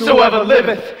 And whosoever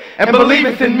liveth and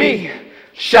believeth in me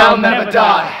shall never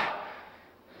die.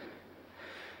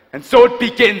 And so it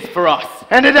begins for us.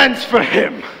 And it ends for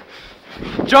him.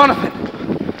 Jonathan,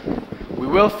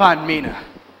 will find Mina.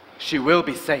 She will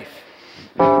be safe.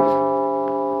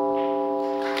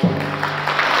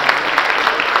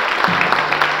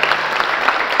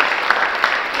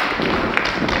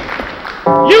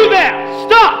 You there!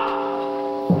 Stop!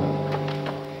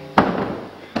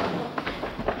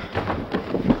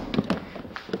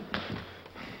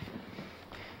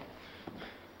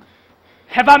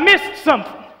 Have I missed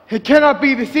something? It cannot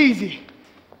be this easy.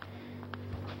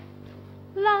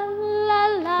 La la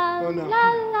la Oh, no.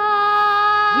 la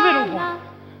la. Little one,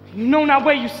 you know not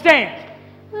where you stand.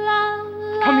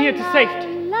 Come here to safety.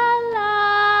 La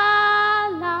la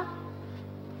la.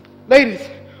 Ladies,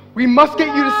 we must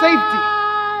get you to safety.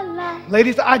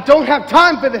 Ladies, I don't have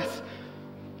time for this.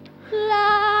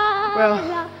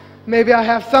 Well, maybe I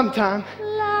have some time.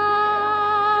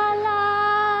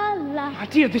 My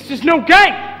dear, this is no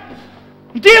game.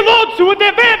 Dear Lord, so are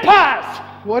there vampires?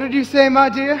 What did you say, my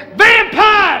dear?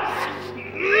 Vampires!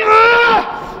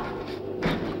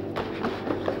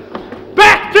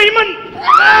 Back, demon!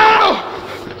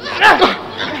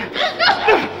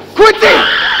 Quincy!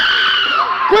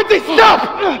 Quincy, stop!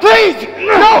 Please!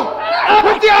 No!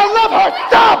 Quincy, I love her!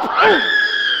 Stop!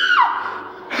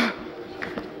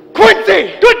 Quincy!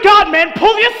 Good God, man,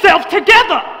 pull yourself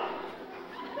together!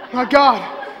 My God,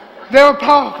 they are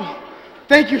powerful.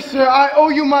 Thank you, sir. I owe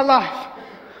you my life.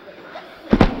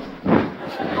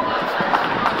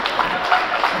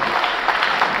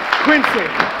 Quincy,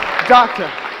 doctor.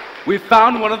 We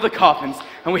found one of the coffins,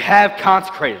 and we have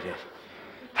consecrated it.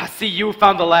 I see you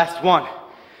found the last one.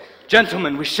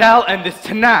 Gentlemen, we shall end this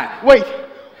tonight. Wait,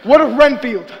 what of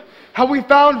Renfield? Have we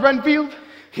found Renfield?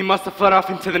 He must have fled off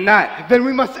into the night. Then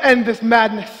we must end this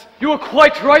madness. You are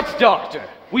quite right, Doctor.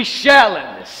 We shall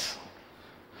end this.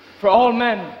 For all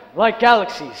men, like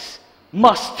galaxies,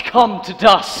 must come to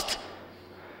dust.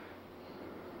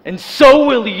 And so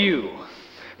will you.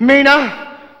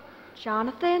 Mina!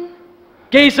 Jonathan?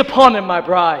 Gaze upon him, my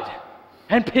bride,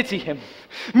 and pity him.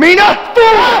 Mina!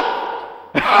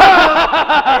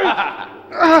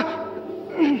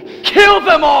 Kill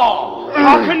them all!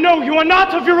 Hearken, no, you are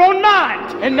not of your own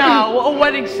mind. And now, a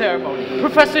wedding ceremony.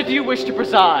 Professor, do you wish to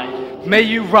preside? May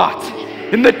you rot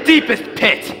in the deepest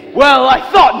pit. Well, I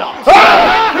thought not.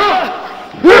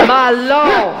 My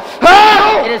lord,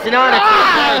 it is an honor to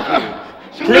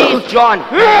serve you. Please join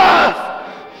hands.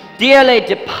 Dearly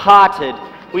departed,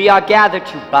 we are gathered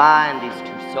to bind these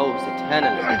two souls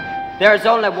eternally. There is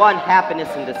only one happiness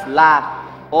in this life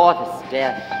or this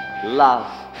death, love.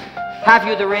 Have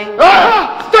you the ring?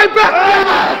 Stay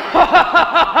back!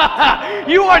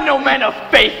 You are no man of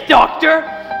faith, Doctor,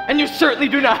 and you certainly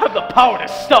do not have the power to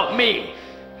stop me.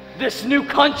 This new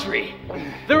country,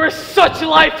 there is such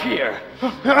life here.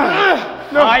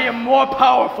 I am more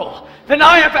powerful than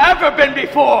I have ever been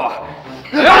before.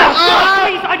 Please,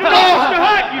 I do not wish to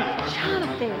hurt you.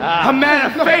 Jonathan! A man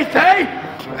of faith, eh?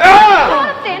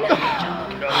 Jonathan!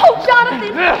 Oh,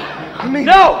 Jonathan!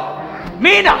 No!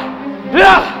 Mina!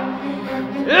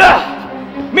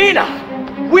 Mina!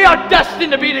 We are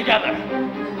destined to be together.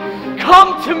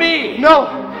 Come to me! No!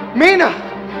 Mina!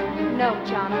 No,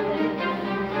 Jonathan.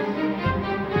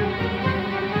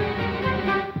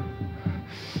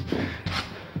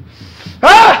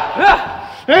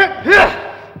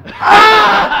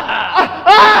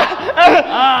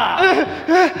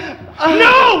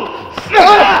 No!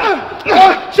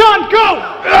 John, go!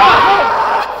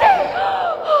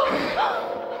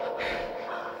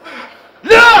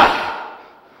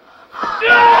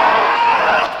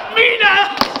 Mina!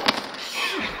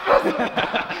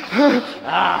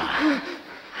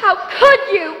 How could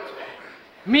you?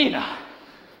 Mina,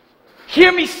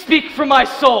 hear me speak from my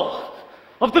soul.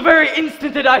 Of the very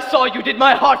instant that I saw you did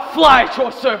my heart fly at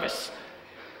your service.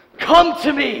 Come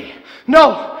to me.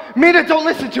 No! Mina, don't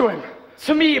listen to him!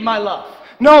 To me, my love.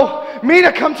 No!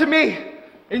 Mina, come to me!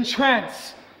 In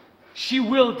trance, she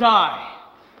will die.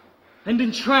 And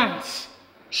in trance,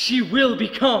 she will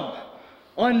become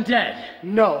undead.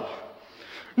 No!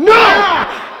 No!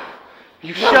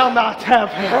 You shall not have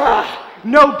her.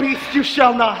 No, beast, you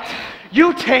shall not.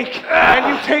 You take,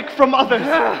 and you take from others.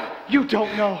 You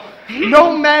don't know.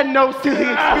 No man knows till he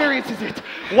experiences it.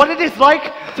 What it is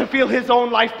like to feel his own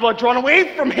lifeblood drawn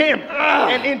away from him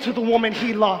and into the woman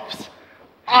he loves.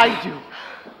 I do.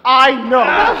 I know.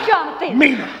 No, Jonathan!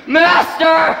 Mina.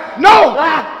 Master! No!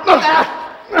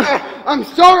 I'm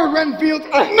sorry, Renfield.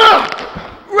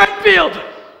 Renfield!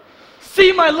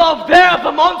 See my love there,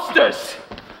 the monsters!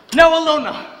 Now,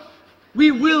 Alona,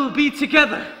 we will be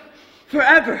together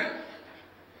forever.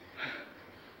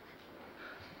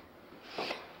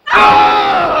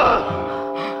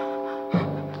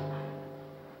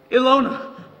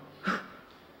 Ilona,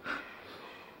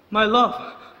 My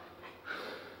love.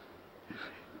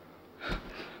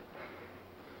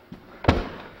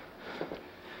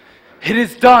 It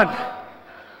is done.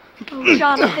 Oh,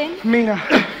 Jonathan. Mina.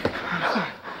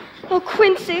 Oh,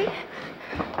 Quincy.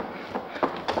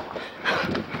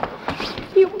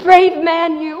 You brave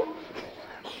man, you.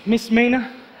 Miss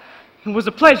Mina, it was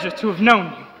a pleasure to have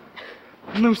known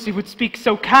you. Lucy would speak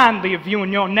so kindly of you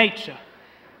and your nature.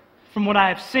 From what I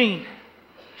have seen,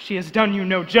 she has done you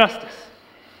no justice.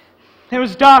 There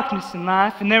is darkness in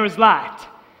life, and there is light.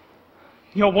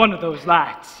 You're one of those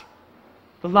lights.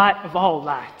 The light of all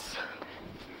lights.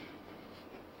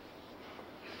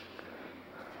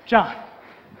 John.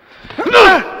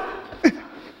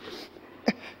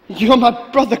 You're my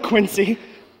brother, Quincy.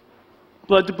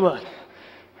 Blood to blood.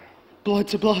 Blood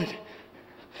to blood.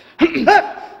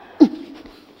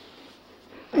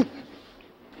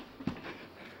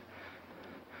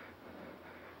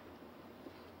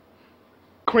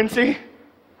 Quincy?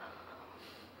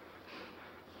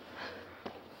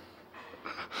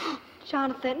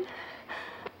 Jonathan,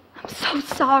 I'm so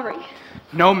sorry.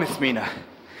 No, Miss Mina.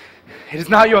 It is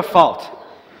not your fault.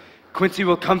 Quincy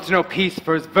will come to know peace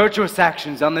for his virtuous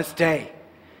actions on this day.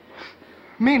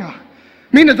 Mina,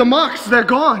 the marks, they're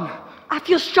gone. I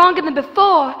feel stronger than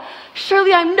before.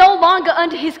 Surely I'm no longer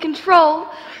under his control.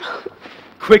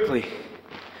 Quickly,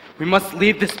 we must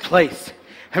leave this place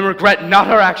and regret not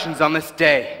our actions on this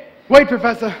day. Wait,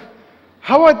 Professor.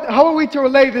 How are we to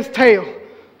relay this tale?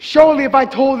 Surely if I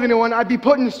told anyone, I'd be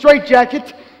put in a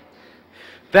straitjacket.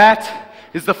 That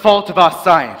is the fault of our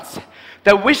science,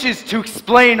 that wishes to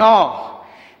explain all.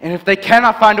 And if they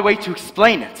cannot find a way to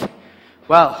explain it,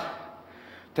 well,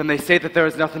 then they say that there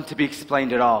is nothing to be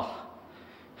explained at all.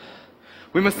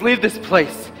 We must leave this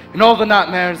place and all the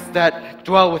nightmares that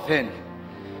dwell within.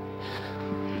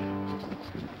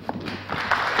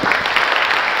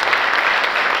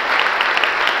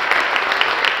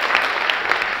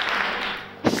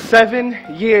 "7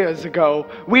 years ago,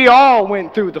 we all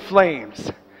went through the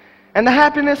flames. And the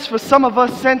happiness for some of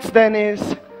us since then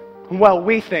is, well,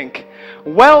 we think,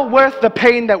 well worth the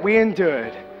pain that we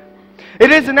endured.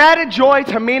 It is an added joy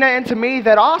to Mina and to me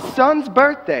that our son's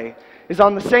birthday is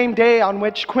on the same day on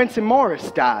which Quincy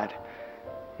Morris died.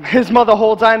 His mother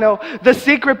holds, I know, the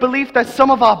secret belief that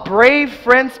some of our brave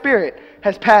friend spirit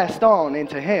has passed on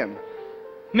into him.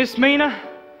 Miss Mina,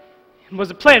 it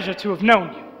was a pleasure to have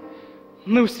known you.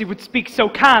 Lucy would speak so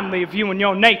kindly of you and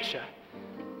your nature.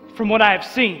 From what I have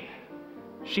seen,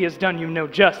 she has done you no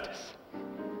justice.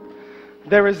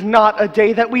 There is not a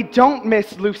day that we don't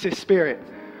miss Lucy's spirit,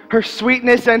 her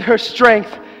sweetness and her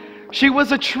strength. She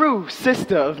was a true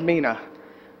sister of Mina.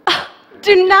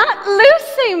 Do not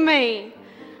Lucy me.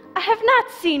 I have not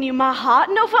seen you, my heart,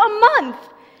 in over a month.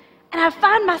 And I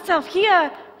find myself here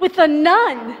with a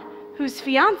nun whose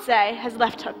fiancé has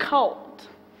left her cold.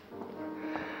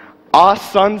 Our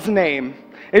son's name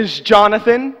is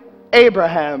Jonathan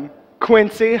Abraham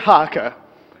Quincy Harker.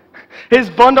 His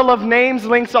bundle of names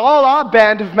links all our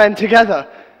band of men together,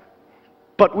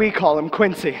 but we call him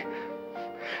Quincy.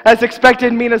 As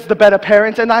expected, Mina's the better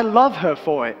parent, and I love her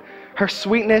for it. Her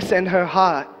sweetness and her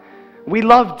heart. We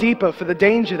love deeper for the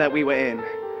danger that we were in.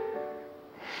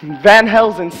 Van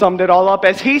Helsing summed it all up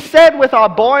as he said with our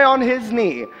boy on his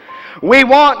knee, "We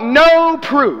want no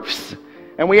proofs,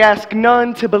 and we ask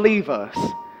none to believe us.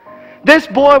 This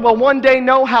boy will one day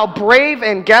know how brave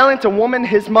and gallant a woman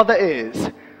his mother is.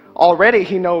 Already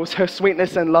he knows her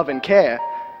sweetness and love and care.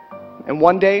 And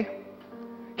one day,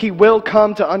 he will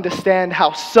come to understand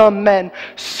how some men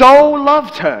so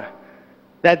loved her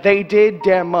that they did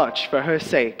dare much for her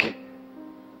sake."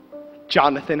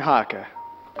 Jonathan Harker.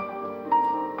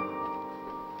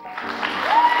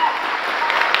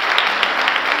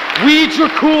 We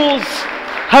Draculs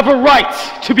have a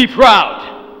right to be proud.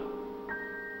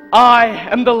 I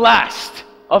am the last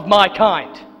of my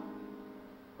kind.